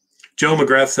 Joe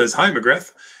McGrath says, "Hi,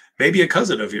 McGrath. Maybe a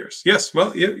cousin of yours." Yes,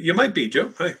 well, you might be,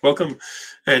 Joe. Hi, welcome,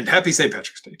 and happy St.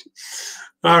 Patrick's Day.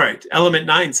 All right. Element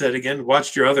 9 said again,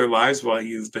 "Watched your other lives while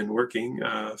you've been working.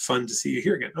 Fun to see you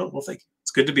here again." Oh, well, thank you.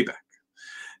 It's good to be back.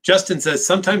 Justin says,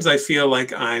 "Sometimes I feel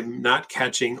like I'm not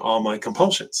catching all my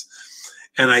compulsions,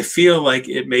 and I feel like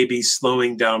it may be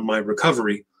slowing down my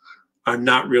recovery. I'm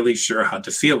not really sure how to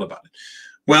feel about it."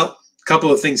 Well, a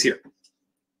couple of things here.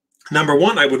 Number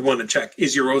one, I would want to check,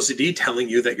 is your OCD telling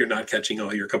you that you're not catching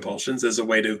all your compulsions, as a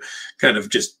way to kind of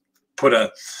just put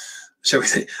a, shall we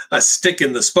say, a stick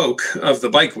in the spoke of the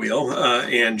bike wheel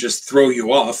and just throw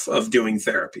you off of doing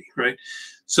therapy, right?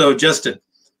 So Justin,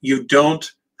 you don't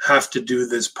have to do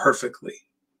this perfectly,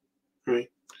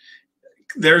 right?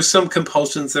 There's some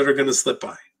compulsions that are going to slip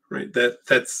by, right?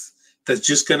 That's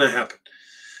just going to happen.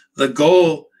 The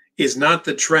goal is not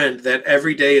the trend that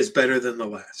every day is better than the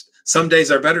last. Some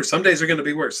days are better. Some days are going to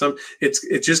be worse.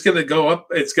 It's just going to go up.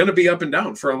 It's going to be up and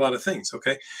down for a lot of things.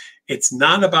 Okay. It's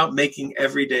not about making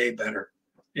every day better.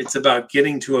 It's about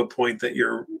getting to a point that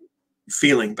you're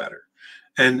feeling better.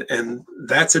 And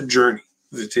that's a journey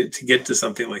to get to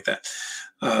something like that.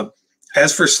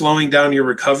 As for slowing down your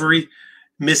recovery,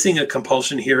 missing a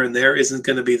compulsion here and there isn't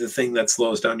going to be the thing that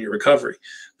slows down your recovery.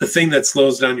 The thing that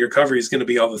slows down your recovery is going to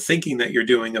be all the thinking that you're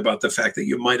doing about the fact that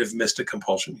you might have missed a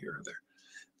compulsion here or there.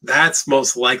 That's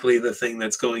most likely the thing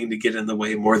that's going to get in the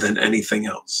way more than anything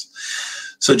else.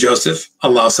 So Joseph,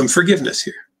 allow some forgiveness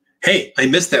here. Hey, I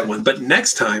missed that one, but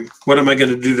next time, what am I going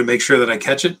to do to make sure that I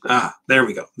catch it? Ah, there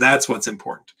we go. That's what's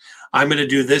important. I'm going to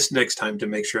do this next time to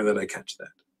make sure that I catch that.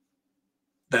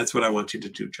 That's what I want you to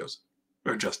do, Joseph,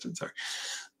 or Justin, sorry.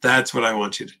 That's what I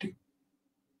want you to do.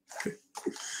 Okay.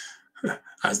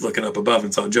 I was looking up above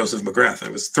and saw Joseph McGrath.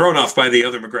 I was thrown off by the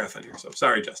other McGrath on here, so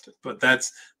sorry, Justin. But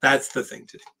that's the thing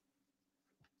to do.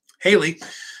 Haley,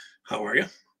 how are you?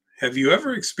 Have you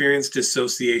ever experienced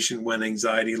dissociation when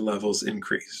anxiety levels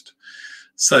increased,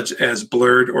 such as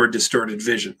blurred or distorted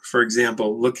vision? For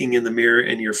example, looking in the mirror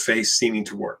and your face seeming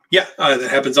to work. Yeah, that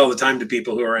happens all the time to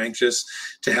people who are anxious,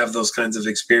 to have those kinds of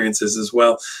experiences as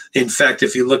well. In fact,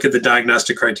 if you look at the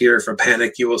diagnostic criteria for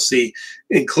panic, you will see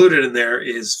included in there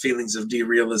is feelings of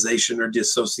derealization or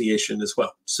dissociation as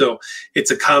well. So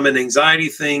it's a common anxiety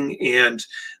thing, and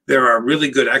there are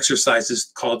really good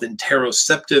exercises called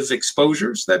interoceptive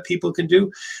exposures that people can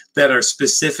do that are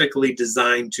specifically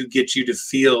designed to get you to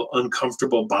feel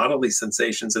uncomfortable bodily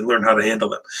sensations and learn how to handle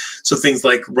them. So things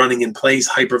like running in place,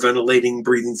 hyperventilating,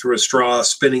 breathing through a straw,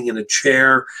 spinning in a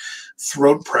chair,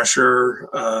 throat pressure,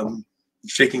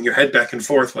 shaking your head back and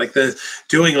forth like this,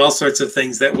 doing all sorts of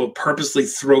things that will purposely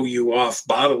throw you off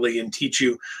bodily and teach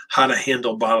you how to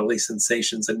handle bodily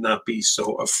sensations and not be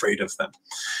so afraid of them.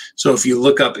 So if you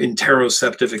look up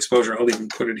interoceptive exposure, I'll even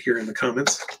put it here in the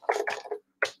comments.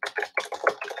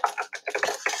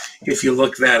 If you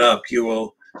look that up, you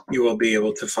will be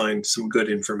able to find some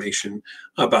good information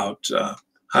about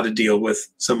how to deal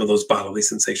with some of those bodily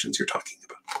sensations you're talking about.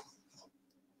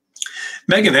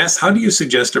 Megan asks, how do you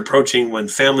suggest approaching when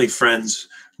family friends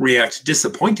react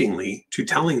disappointingly to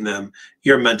telling them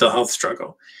your mental health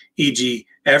struggle? E.g.,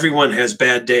 everyone has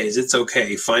bad days, it's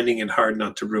okay, finding it hard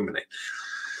not to ruminate.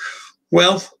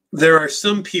 Well, there are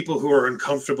some people who are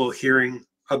uncomfortable hearing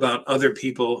about other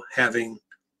people having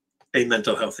a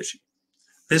mental health issue.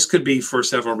 This could be for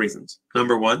several reasons.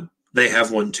 Number one, they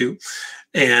have one too,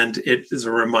 and it is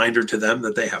a reminder to them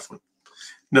that they have one.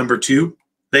 Number two,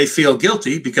 they feel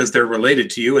guilty because they're related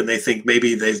to you and they think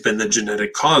maybe they've been the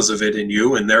genetic cause of it in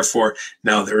you, and therefore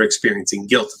now they're experiencing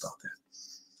guilt about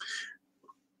that.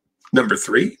 Number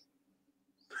three,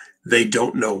 they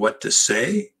don't know what to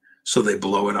say, so they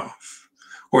blow it off,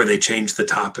 or they change the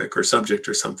topic or subject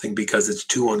or something because it's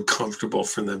too uncomfortable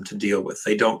for them to deal with.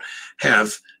 They don't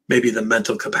have maybe the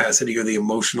mental capacity or the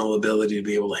emotional ability to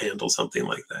be able to handle something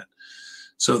like that.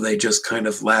 So they just kind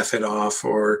of laugh it off,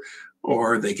 or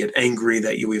they get angry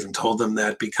that you even told them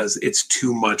that because it's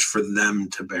too much for them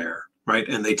to bear, right?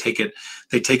 And they take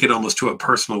it almost to a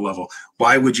personal level.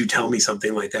 Why would you tell me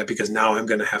something like that? Because now I'm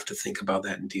going to have to think about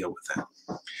that and deal with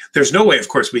that. There's no way, of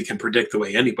course, we can predict the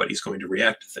way anybody's going to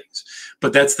react to things.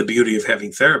 But that's the beauty of having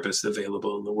therapists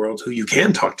available in the world who you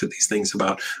can talk to these things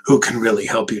about, who can really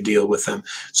help you deal with them,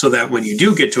 so that when you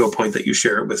do get to a point that you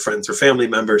share it with friends or family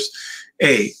members,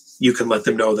 A, you can let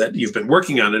them know that you've been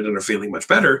working on it and are feeling much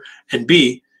better. And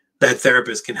B, that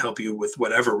therapist can help you with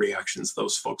whatever reactions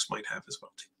those folks might have as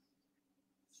well too.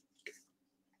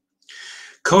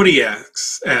 Cody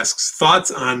asks thoughts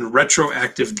on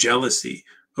retroactive jealousy,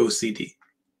 OCD.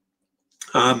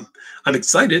 I'm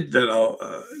excited that I'll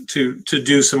to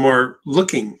do some more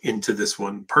looking into this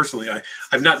one personally.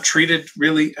 I've not treated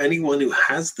really anyone who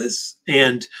has this,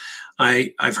 and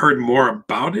I've heard more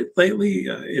about it lately.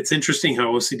 It's interesting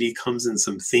how OCD comes in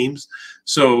some themes.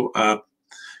 So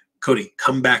Cody,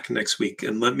 come back next week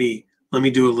and let me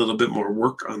do a little bit more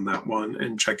work on that one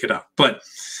and check it out. But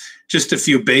just a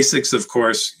few basics, of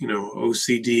course.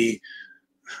 OCD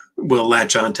will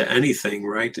latch on to anything,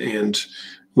 right? And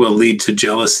will lead to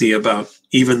jealousy about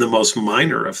even the most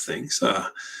minor of things.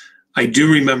 I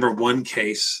do remember one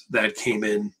case that came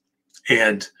in,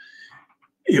 and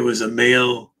it was a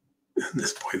male.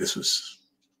 This was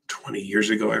 20 years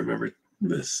ago. I remember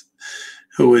this,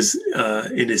 who was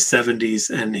in his 70s,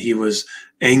 and he was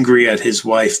angry at his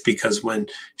wife because when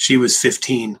she was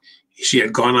 15, she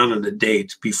had gone on a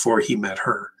date before he met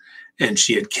her, and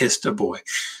she had kissed a boy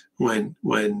when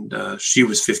she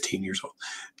was 15 years old.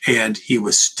 And he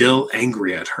was still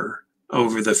angry at her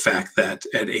over the fact that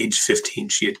at age 15,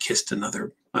 she had kissed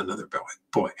another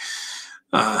boy.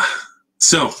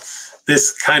 So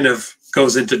this kind of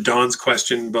goes into Dawn's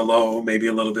question below, maybe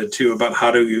a little bit too, about how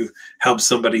do you help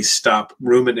somebody stop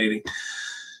ruminating?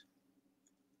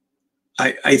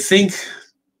 I think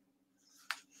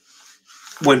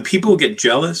when people get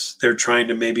jealous, they're trying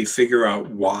to maybe figure out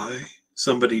why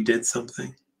somebody did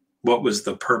something, what was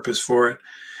the purpose for it.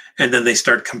 And then they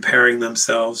start comparing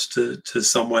themselves to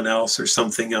someone else or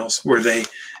something else. Were they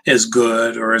as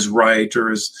good or as right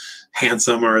or as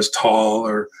handsome or as tall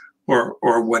or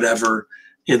whatever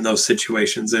in those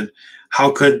situations? And how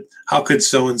could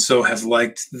so-and-so have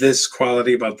liked this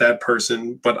quality about that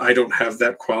person, but I don't have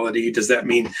that quality? Does that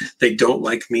mean they don't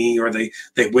like me, or they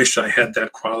wish I had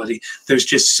that quality? There's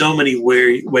just so many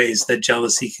ways that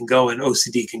jealousy can go, and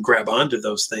OCD can grab onto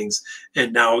those things.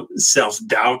 And now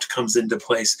self-doubt comes into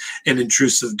place, and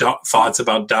intrusive thoughts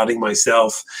about doubting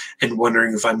myself and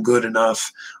wondering if I'm good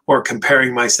enough, or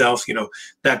comparing myself,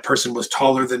 that person was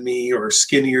taller than me or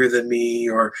skinnier than me,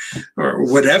 or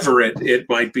whatever it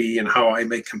might be, and how I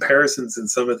make comparisons in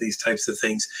some of these types of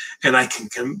things. And I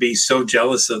can be so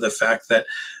jealous of the fact that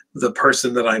the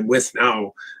person that I'm with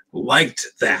now liked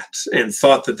that and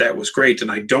thought that was great,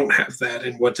 and I don't have that.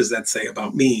 And what does that say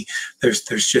about me? There's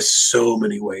just so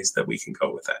many ways that we can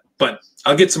go with that. But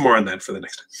I'll get some more on that for the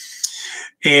next time.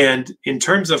 And in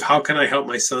terms of how can I help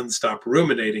my son stop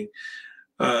ruminating,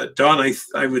 Dawn,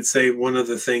 I would say one of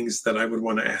the things that I would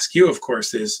want to ask you, of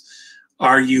course, is,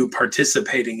 are you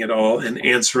participating at all in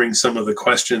answering some of the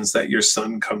questions that your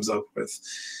son comes up with?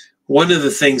 One of the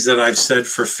things that I've said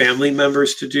for family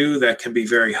members to do that can be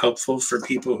very helpful for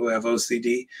people who have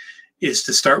OCD is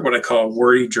to start what I call a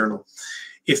worry journal.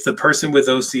 If the person with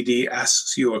OCD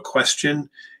asks you a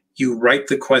question, you write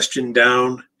the question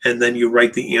down, and then you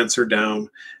write the answer down.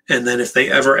 And then if they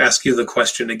ever ask you the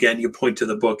question again, you point to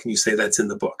the book and you say, that's in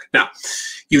the book. Now,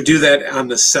 you do that on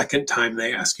the second time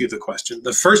they ask you the question.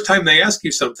 The first time they ask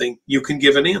you something, you can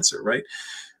give an answer, right?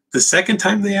 The second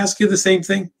time they ask you the same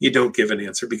thing, you don't give an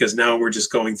answer, because now we're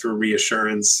just going through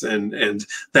reassurance, and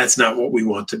that's not what we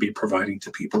want to be providing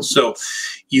to people. So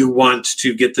you want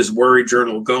to get this worry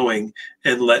journal going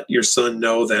and let your son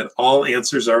know that all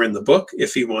answers are in the book.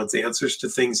 If he wants answers to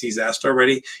things he's asked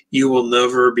already, you will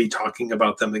never be talking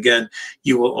about them again.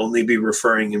 You will only be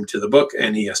referring him to the book,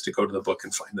 and he has to go to the book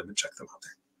and find them and check them out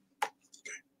there.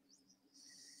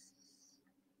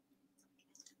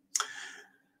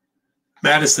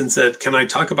 Madison said, can I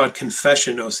talk about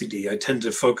confession OCD? I tend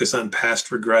to focus on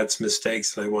past regrets,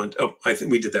 mistakes, and I think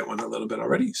we did that one a little bit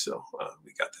already, so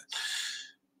we got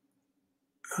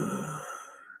that.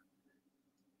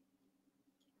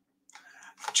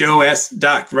 Joe asked,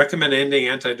 Doc, recommend any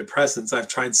antidepressants? I've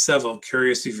tried several.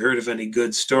 Curious if you've heard of any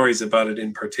good stories about it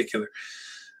in particular.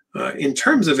 In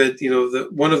terms of it,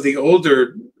 one of the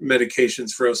older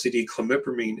medications for OCD,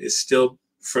 clomipramine, is still,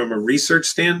 from a research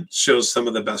stand, shows some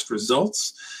of the best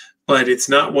results, but it's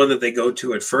not one that they go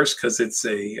to at first because it's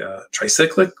a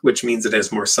tricyclic, which means it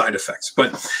has more side effects.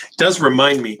 But it does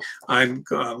remind me, let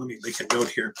me make a note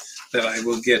here that I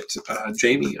will get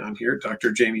Jamie on here,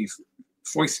 Dr. Jamie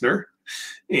Feusner,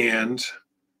 and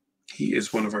he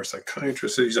is one of our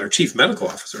psychiatrists. He's our chief medical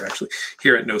officer, actually,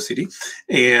 here at NoCD,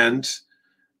 and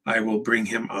I will bring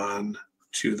him on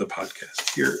to the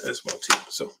podcast here as well too.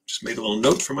 So just made a little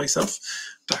note for myself.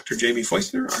 Dr. Jamie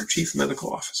Feusner, our chief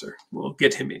medical officer. We'll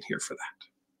get him in here for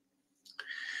that.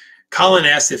 Colin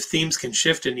asks if themes can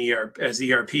shift in as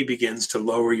ERP begins to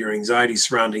lower your anxiety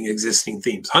surrounding existing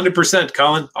themes. 100%,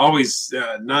 Colin. Always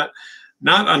not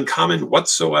uncommon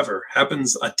whatsoever.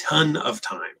 Happens a ton of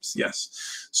times.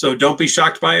 Yes. So don't be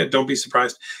shocked by it. Don't be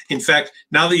surprised. In fact,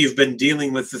 now that you've been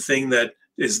dealing with the thing that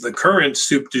is the current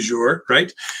soup du jour,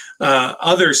 right?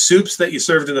 Other soups that you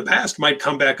served in the past might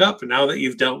come back up now that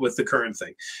you've dealt with the current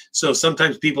thing. So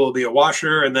sometimes people will be a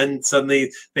washer, and then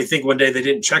suddenly they think one day they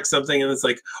didn't check something, and it's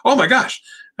like, oh my gosh,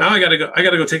 now I gotta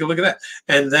go take a look at that.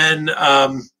 And then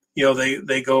you know,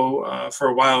 they go for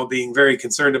a while being very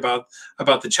concerned about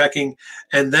the checking,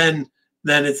 and then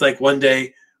it's like one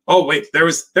day, oh wait, there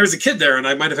was a kid there, and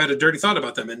I might have had a dirty thought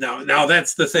about them, and now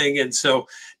that's the thing. And so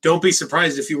don't be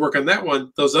surprised if you work on that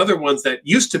one. Those other ones that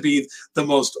used to be the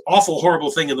most awful,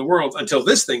 horrible thing in the world until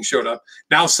this thing showed up,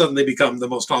 now suddenly become the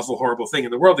most awful, horrible thing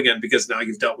in the world again, because now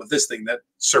you've dealt with this thing that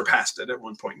surpassed it at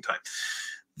one point in time.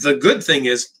 The good thing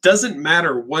is, doesn't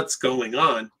matter what's going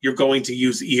on, you're going to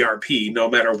use ERP no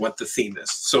matter what the theme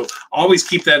is. So always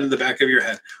keep that in the back of your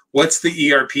head. What's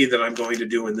the ERP that I'm going to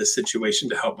do in this situation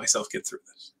to help myself get through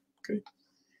this? Okay.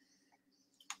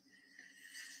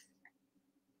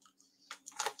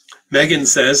 Megan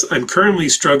says, I'm currently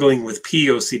struggling with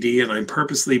POCD, and I'm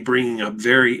purposely bringing up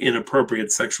very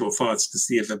inappropriate sexual thoughts to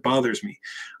see if it bothers me.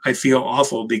 I feel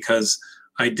awful because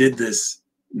I did this,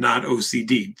 not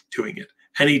OCD doing it.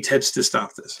 Any tips to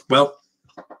stop this? Well,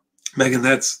 Megan,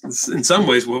 that's in some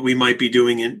ways what we might be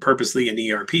doing purposely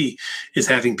in ERP, is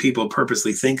having people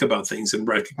purposely think about things and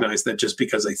recognize that just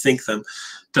because I think them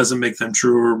doesn't make them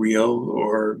true or real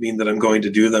or mean that I'm going to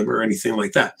do them or anything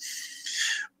like that.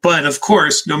 But of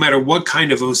course, no matter what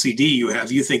kind of OCD you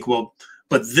have, you think, well,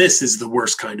 but this is the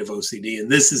worst kind of OCD,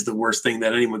 and this is the worst thing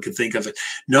that anyone could think of. It.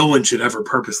 No one should ever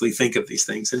purposely think of these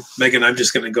things. And Megan, I'm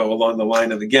just going to go along the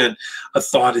line of, again, a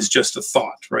thought is just a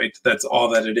thought, right? That's all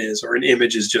that it is. Or an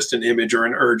image is just an image, or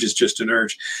an urge is just an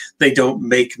urge. They don't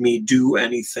make me do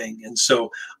anything. And so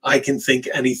I can think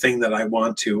anything that I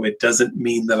want to. It doesn't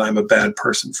mean that I'm a bad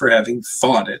person for having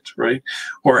thought it, right?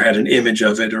 Or had an image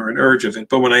of it or an urge of it.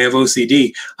 But when I have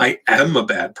OCD, I am a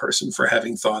bad person for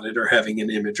having thought it or having an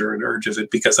image or an urge of it,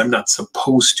 because I'm not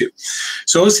supposed to.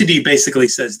 So OCD basically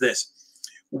says this: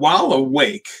 while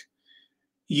awake,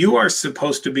 you are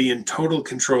supposed to be in total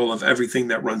control of everything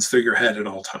that runs through your head at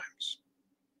all times.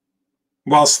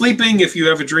 While sleeping, if you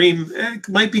have a dream, it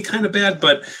might be kind of bad,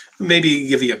 but maybe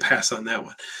give you a pass on that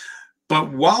one.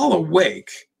 But while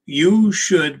awake, you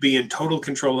should be in total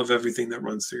control of everything that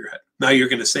runs through your head. Now you're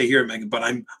going to say here, Megan, but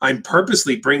I'm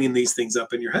purposely bringing these things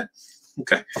up in your head.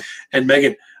 Okay. And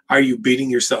Megan, are you beating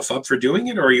yourself up for doing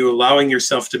it, or are you allowing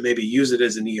yourself to maybe use it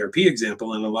as an ERP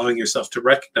example and allowing yourself to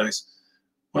recognize,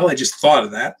 well, I just thought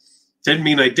of that. Didn't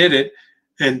mean I did it.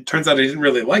 And turns out I didn't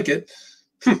really like it.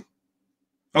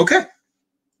 Okay.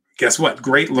 Guess what?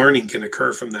 Great learning can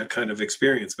occur from that kind of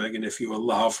experience, Megan, if you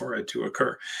allow for it to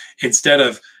occur, instead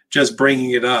of just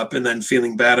bringing it up and then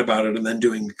feeling bad about it and then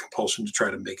doing the compulsion to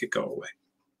try to make it go away.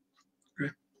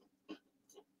 Okay.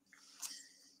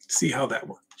 See how that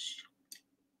works.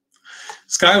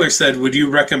 Skylar said, would you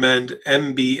recommend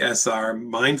MBSR,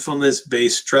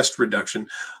 mindfulness-based stress reduction,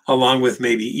 along with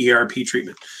maybe ERP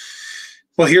treatment?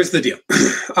 Well, here's the deal.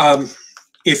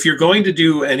 If you're going to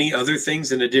do any other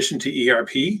things in addition to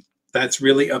ERP, that's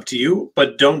really up to you,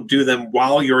 but don't do them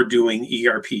while you're doing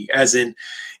ERP. As in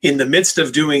the midst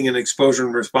of doing an exposure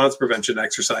and response prevention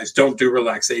exercise, don't do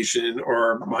relaxation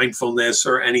or mindfulness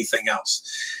or anything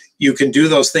else. You can do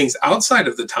those things outside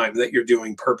of the time that you're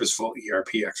doing purposeful ERP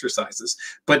exercises,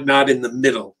 but not in the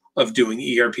middle of doing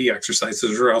ERP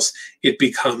exercises, or else it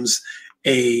becomes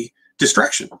a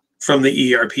distraction from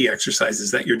the ERP exercises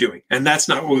that you're doing. And that's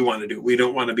not what we want to do. We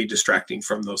don't want to be distracting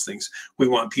from those things. We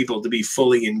want people to be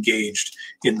fully engaged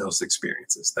in those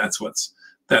experiences. That's what's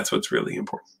really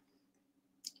important.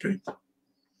 Okay.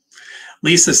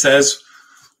 Lisa says,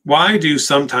 why do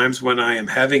sometimes when I am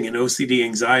having an OCD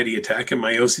anxiety attack and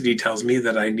my OCD tells me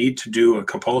that I need to do a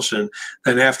compulsion,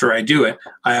 then after I do it,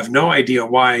 I have no idea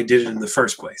why I did it in the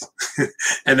first place?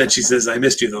 And then she says, I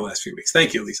missed you the last few weeks.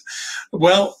 Thank you, Lisa.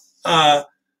 Well,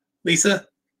 Lisa,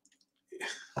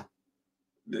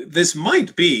 this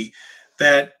might be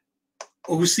that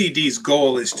OCD's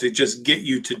goal is to just get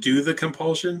you to do the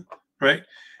compulsion, right?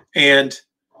 And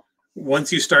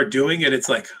once you start doing it, it's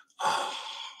like, oh,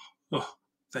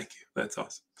 thank you. That's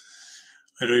awesome.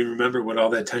 I don't even remember what all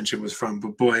that tension was from,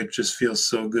 but boy, it just feels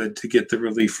so good to get the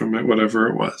relief from it, whatever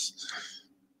it was.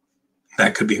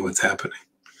 That could be what's happening.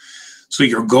 So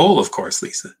your goal, of course,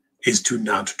 Lisa, is to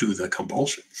not do the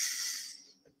compulsion,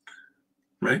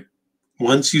 right?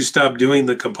 Once you stop doing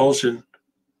the compulsion,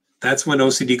 That's when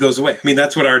OCD goes away. I mean,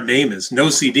 that's what our name is. No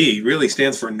CD really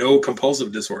stands for no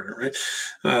compulsive disorder, right?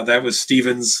 That was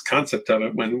Stephen's concept of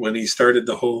it when he started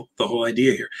the whole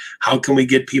idea here. How can we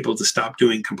get people to stop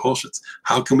doing compulsions?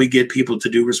 How can we get people to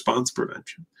do response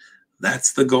prevention?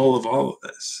 That's the goal of all of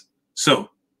this.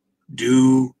 So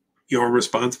do your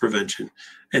response prevention.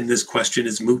 And this question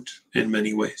is moot in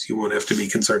many ways. You won't have to be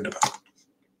concerned about it.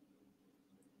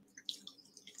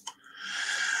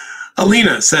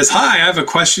 Alina says, hi, I have a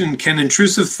question. Can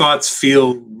intrusive thoughts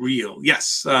feel real?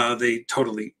 Yes, they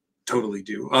totally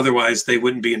do. Otherwise, they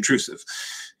wouldn't be intrusive.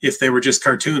 If they were just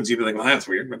cartoons, you'd be like, well, that's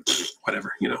weird, but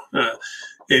whatever, you know.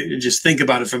 Just think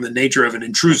about it from the nature of an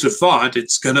intrusive thought.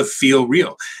 It's going to feel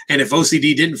real. And if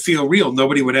OCD didn't feel real,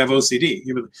 nobody would have OCD.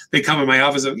 They come in my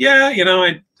office and, yeah, you know,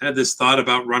 I had this thought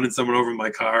about running someone over in my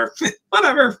car.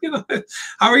 Whatever, you know.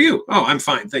 How are you? Oh, I'm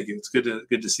fine, thank you. It's good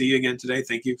to see you again today.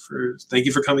 Thank you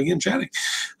for coming in, chatting.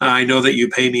 I know that you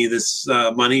pay me this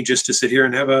money just to sit here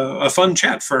and have a fun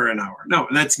chat for an hour. No,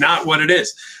 that's not what it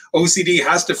is. OCD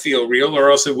has to feel real,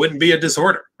 or else it wouldn't be a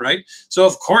disorder, right? So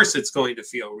of course it's going to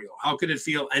feel real. How could it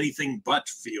feel anything but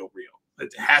feel real?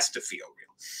 It has to feel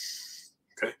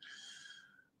real. Okay.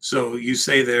 So you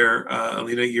say there,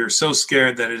 Alina, you're so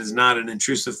scared that it is not an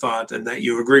intrusive thought and that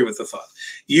you agree with the thought.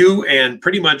 You and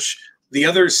pretty much the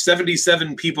other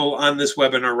 77 people on this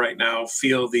webinar right now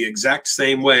feel the exact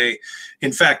same way.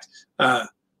 In fact,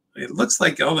 it looks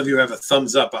like all of you have a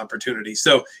thumbs up opportunity.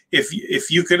 So if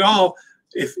you could all,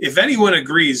 if anyone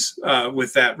agrees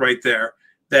with that right there,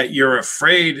 that you're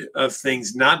afraid of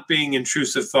things not being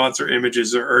intrusive thoughts or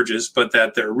images or urges, but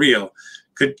that they're real,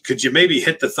 could you maybe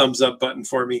hit the thumbs up button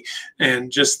for me?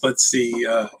 And just let's see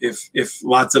if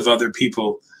lots of other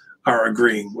people are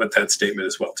agreeing with that statement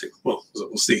as well too. Well,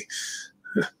 we'll see.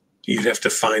 You'd have to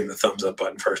find the thumbs up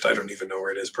button first. I don't even know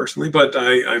where it is personally, but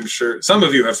I'm sure some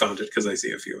of you have found it because I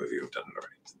see a few of you have done it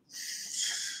already.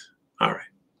 All right.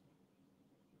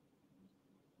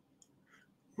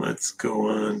 Let's go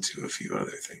on to a few other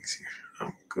things here.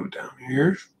 I'll go down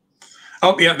here.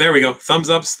 Oh, yeah, there we go. Thumbs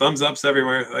ups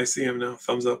everywhere. I see them now.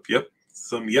 Thumbs up. Yep.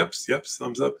 Some yeps,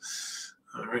 thumbs up.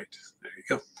 All right. There you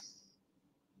go.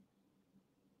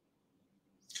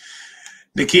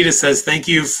 Nikita says, thank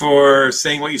you for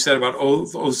saying what you said about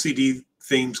OCD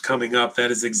themes coming up.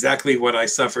 That is exactly what I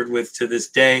suffered with to this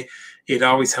day. It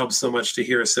always helps so much to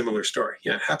hear a similar story.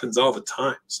 Yeah, it happens all the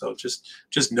time. So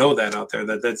just know that out there,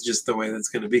 that's just the way that's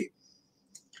going to be.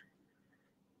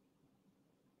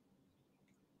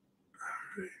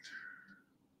 All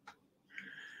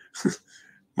right.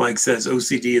 Mike says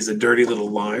OCD is a dirty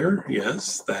little liar.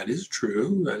 Yes, that is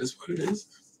true. That is what it is.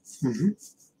 Mm-hmm.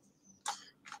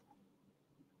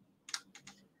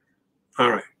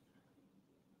 All right.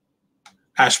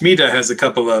 Ashmita has a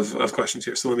couple of questions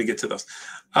here, so let me get to those.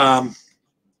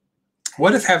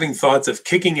 What if having thoughts of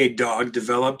kicking a dog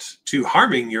developed to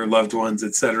harming your loved ones,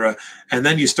 etc., and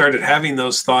then you started having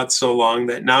those thoughts so long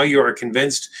that now you are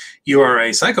convinced you are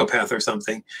a psychopath or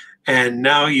something, and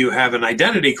now you have an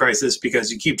identity crisis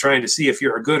because you keep trying to see if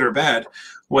you're a good or bad,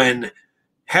 when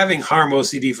having harm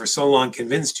OCD for so long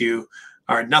convinced you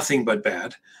are nothing but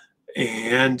bad.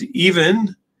 And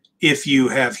even if you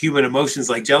have human emotions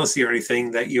like jealousy or anything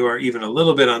that you are even a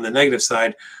little bit on the negative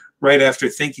side, right after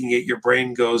thinking it, your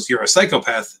brain goes, you're a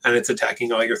psychopath, and it's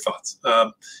attacking all your thoughts.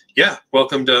 Yeah,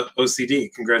 welcome to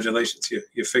OCD. Congratulations,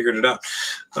 you figured it out.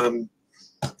 You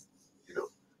know,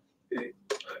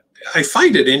 I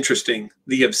find it interesting,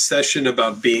 the obsession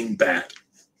about being bad.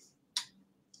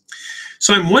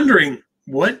 So I'm wondering,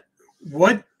 what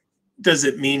does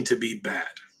it mean to be bad,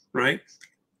 right?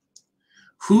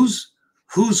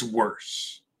 Who's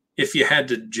worse, if you had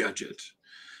to judge it?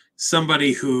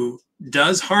 Somebody who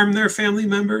does harm their family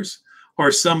members,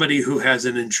 or somebody who has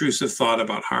an intrusive thought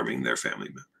about harming their family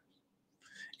members?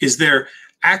 Is there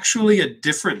actually a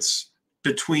difference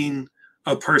between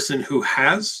a person who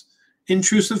has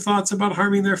intrusive thoughts about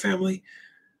harming their family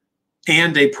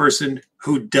and a person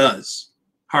who does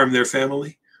harm their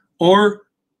family? Or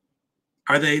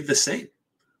are they the same?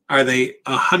 Are they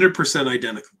 100%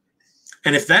 identical?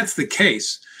 And if that's the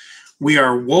case, we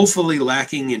are woefully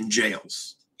lacking in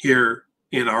jails here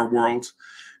in our world,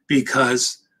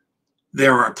 because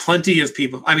there are plenty of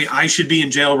people. I mean, I should be in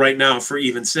jail right now for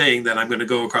even saying that I'm going to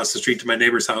go across the street to my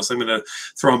neighbor's house. I'm going to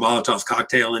throw a Molotov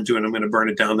cocktail into it. I'm going to burn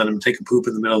it down. Then I'm going to take a poop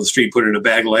in the middle of the street, put it in a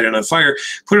bag, light it on fire,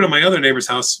 put it on my other neighbor's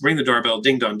house, ring the doorbell,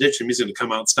 ding dong, ditch him. He's going to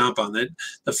come out, stomp on it.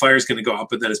 The fire's going to go out,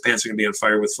 but then his pants are going to be on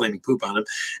fire with flaming poop on him.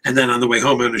 And then on the way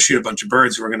home, I'm going to shoot a bunch of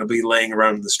birds who are going to be laying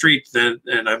around in the street. And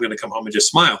I'm going to come home and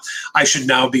just smile. I should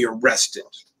now be arrested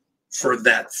for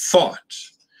that thought.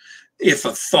 if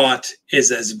a thought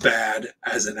is as bad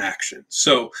as an action.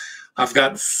 So I've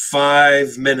got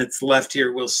 5 minutes left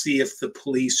here. We'll see if the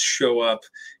police show up,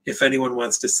 if anyone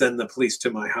wants to send the police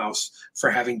to my house for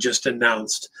having just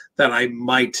announced that I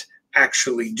might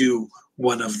actually do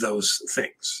one of those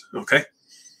things. Okay?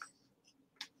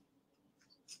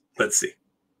 Let's see.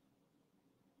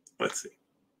 Let's see.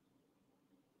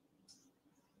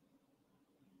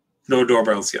 No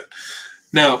doorbells yet.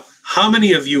 Now, how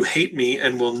many of you hate me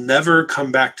and will never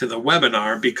come back to the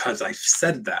webinar because I've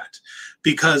said that?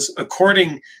 Because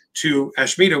according to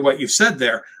Ashmita, what you've said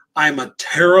there, I'm a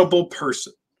terrible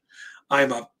person.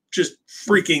 I'm a just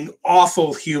freaking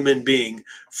awful human being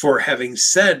for having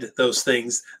said those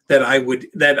things, that I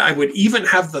would even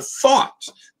have the thought,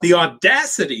 the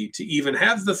audacity to even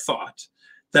have the thought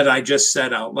that I just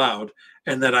said out loud,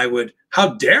 and that I would,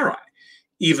 how dare I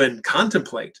even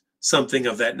contemplate something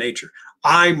of that nature.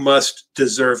 I must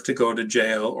deserve to go to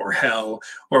jail or hell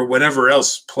or whatever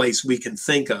else place we can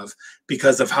think of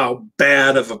because of how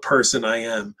bad of a person I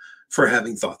am for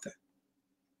having thought that.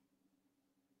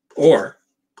 Or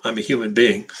I'm a human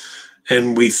being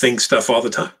and we think stuff all the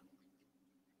time.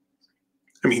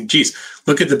 I mean, geez,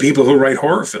 look at the people who write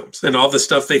horror films and all the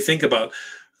stuff they think about.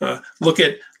 Look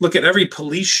at every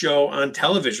police show on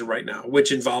television right now,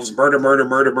 which involves murder,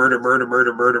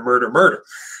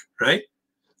 right?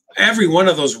 Every one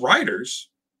of those writers,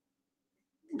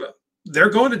 they're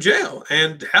going to jail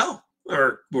and hell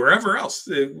or wherever else,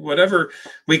 whatever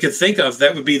we could think of,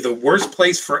 that would be the worst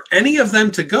place for any of them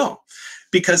to go,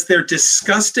 because they're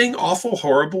disgusting, awful,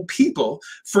 horrible people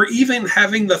for even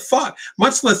having the thought,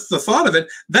 much less the thought of it.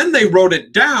 Then they wrote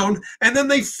it down, and then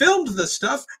they filmed the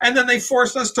stuff, and then they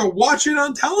forced us to watch it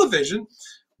on television.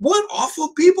 What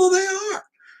awful people they are.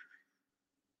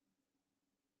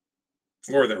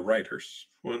 Or they're writers,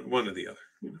 one or the other.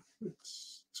 You know,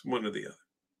 it's one or the other.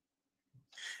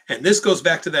 And this goes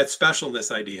back to that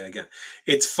specialness idea again.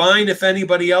 It's fine if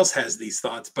anybody else has these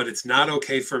thoughts, but it's not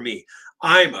okay for me.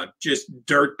 I'm a just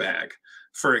dirtbag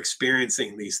for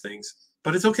experiencing these things,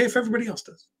 but it's okay if everybody else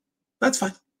does. That's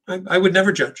fine. I would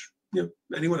never judge, you know,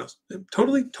 anyone else.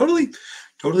 Totally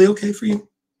okay for you.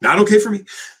 Not okay for me.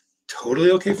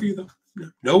 Totally okay for you though.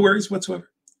 No worries whatsoever.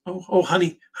 Oh,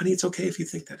 honey, it's okay if you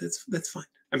think that. That's fine.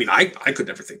 I mean, I could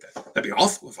never think that. That'd be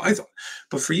awful if I thought.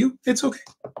 But for you, it's okay.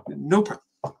 No problem.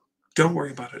 Don't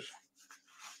worry about it.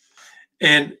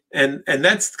 And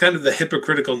that's kind of the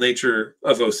hypocritical nature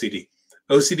of OCD.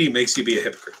 OCD makes you be a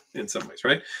hypocrite in some ways,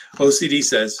 right? OCD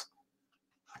says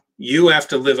you have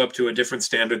to live up to a different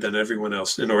standard than everyone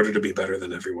else in order to be better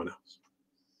than everyone else.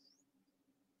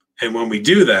 And when we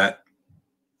do that,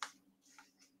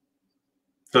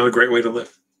 it's not a great way to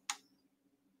live.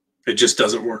 It just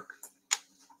doesn't work.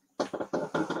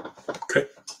 Okay.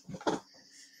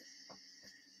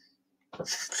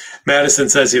 Madison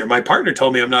says here, my partner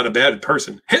told me I'm not a bad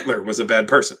person. Hitler was a bad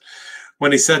person.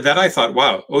 When he said that, I thought,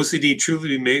 wow, OCD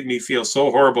truly made me feel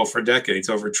so horrible for decades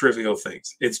over trivial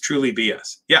things. It's truly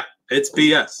BS. Yeah, it's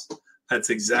BS. That's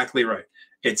exactly right.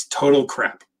 It's total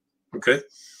crap. Okay?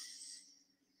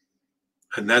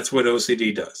 And that's what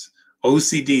OCD does.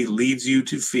 OCD leads you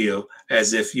to feel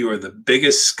as if you are the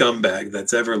biggest scumbag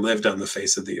that's ever lived on the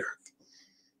face of the earth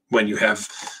when you have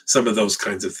some of those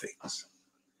kinds of things.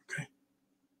 Okay.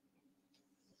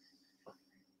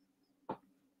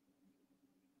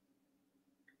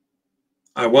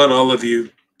 I want all of you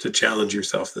to challenge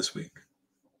yourself this week.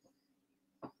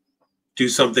 Do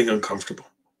something uncomfortable.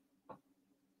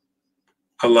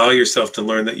 Allow yourself to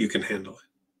learn that you can handle it.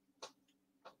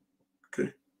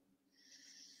 Okay.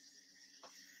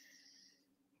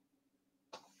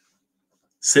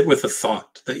 Sit with a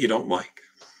thought that you don't like.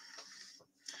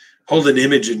 Hold an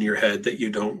image in your head that you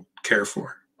don't care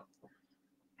for.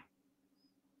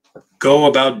 Go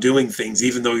about doing things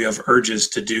even though you have urges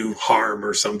to do harm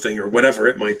or something or whatever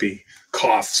it might be.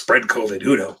 Cough, spread COVID,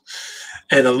 who knows?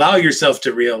 And allow yourself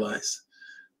to realize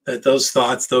that those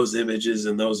thoughts, those images,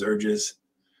 and those urges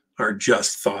are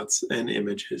just thoughts and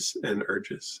images and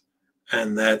urges.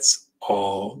 And that's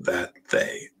all that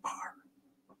they are.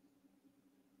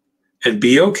 And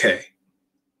be okay.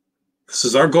 This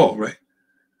is our goal, right?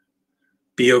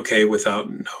 Be okay without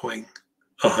knowing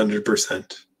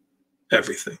 100%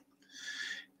 everything.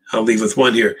 I'll leave with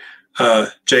one here.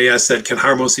 JS said, can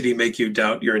harm OCD make you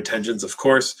doubt your intentions? Of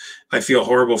course. I feel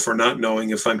horrible for not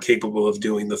knowing if I'm capable of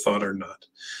doing the thought or not.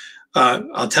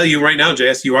 I'll tell you right now,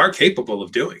 JS, you are capable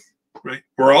of doing, right?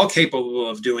 We're all capable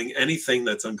of doing anything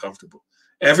that's uncomfortable.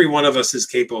 Every one of us is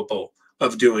capable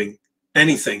of doing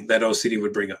anything that OCD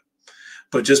would bring up.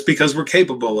 But just because we're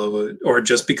capable of it, or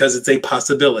just because it's a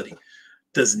possibility,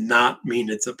 does not mean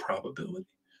it's a probability.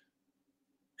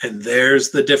 And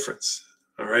there's the difference.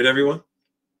 All right, everyone?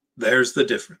 There's the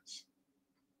difference.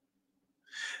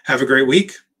 Have a great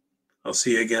week. I'll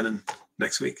see you again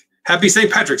next week. Happy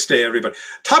St. Patrick's Day, everybody.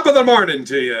 Top of the morning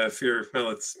to you if you're,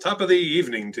 well, it's top of the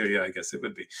evening to you, I guess it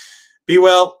would be. Be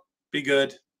well, be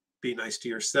good, be nice to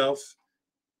yourself.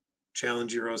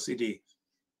 Challenge your OCD.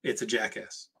 It's a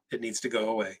jackass. It needs to go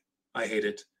away. I hate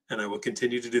it, and I will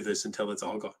continue to do this until it's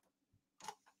all gone.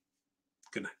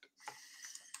 Good night.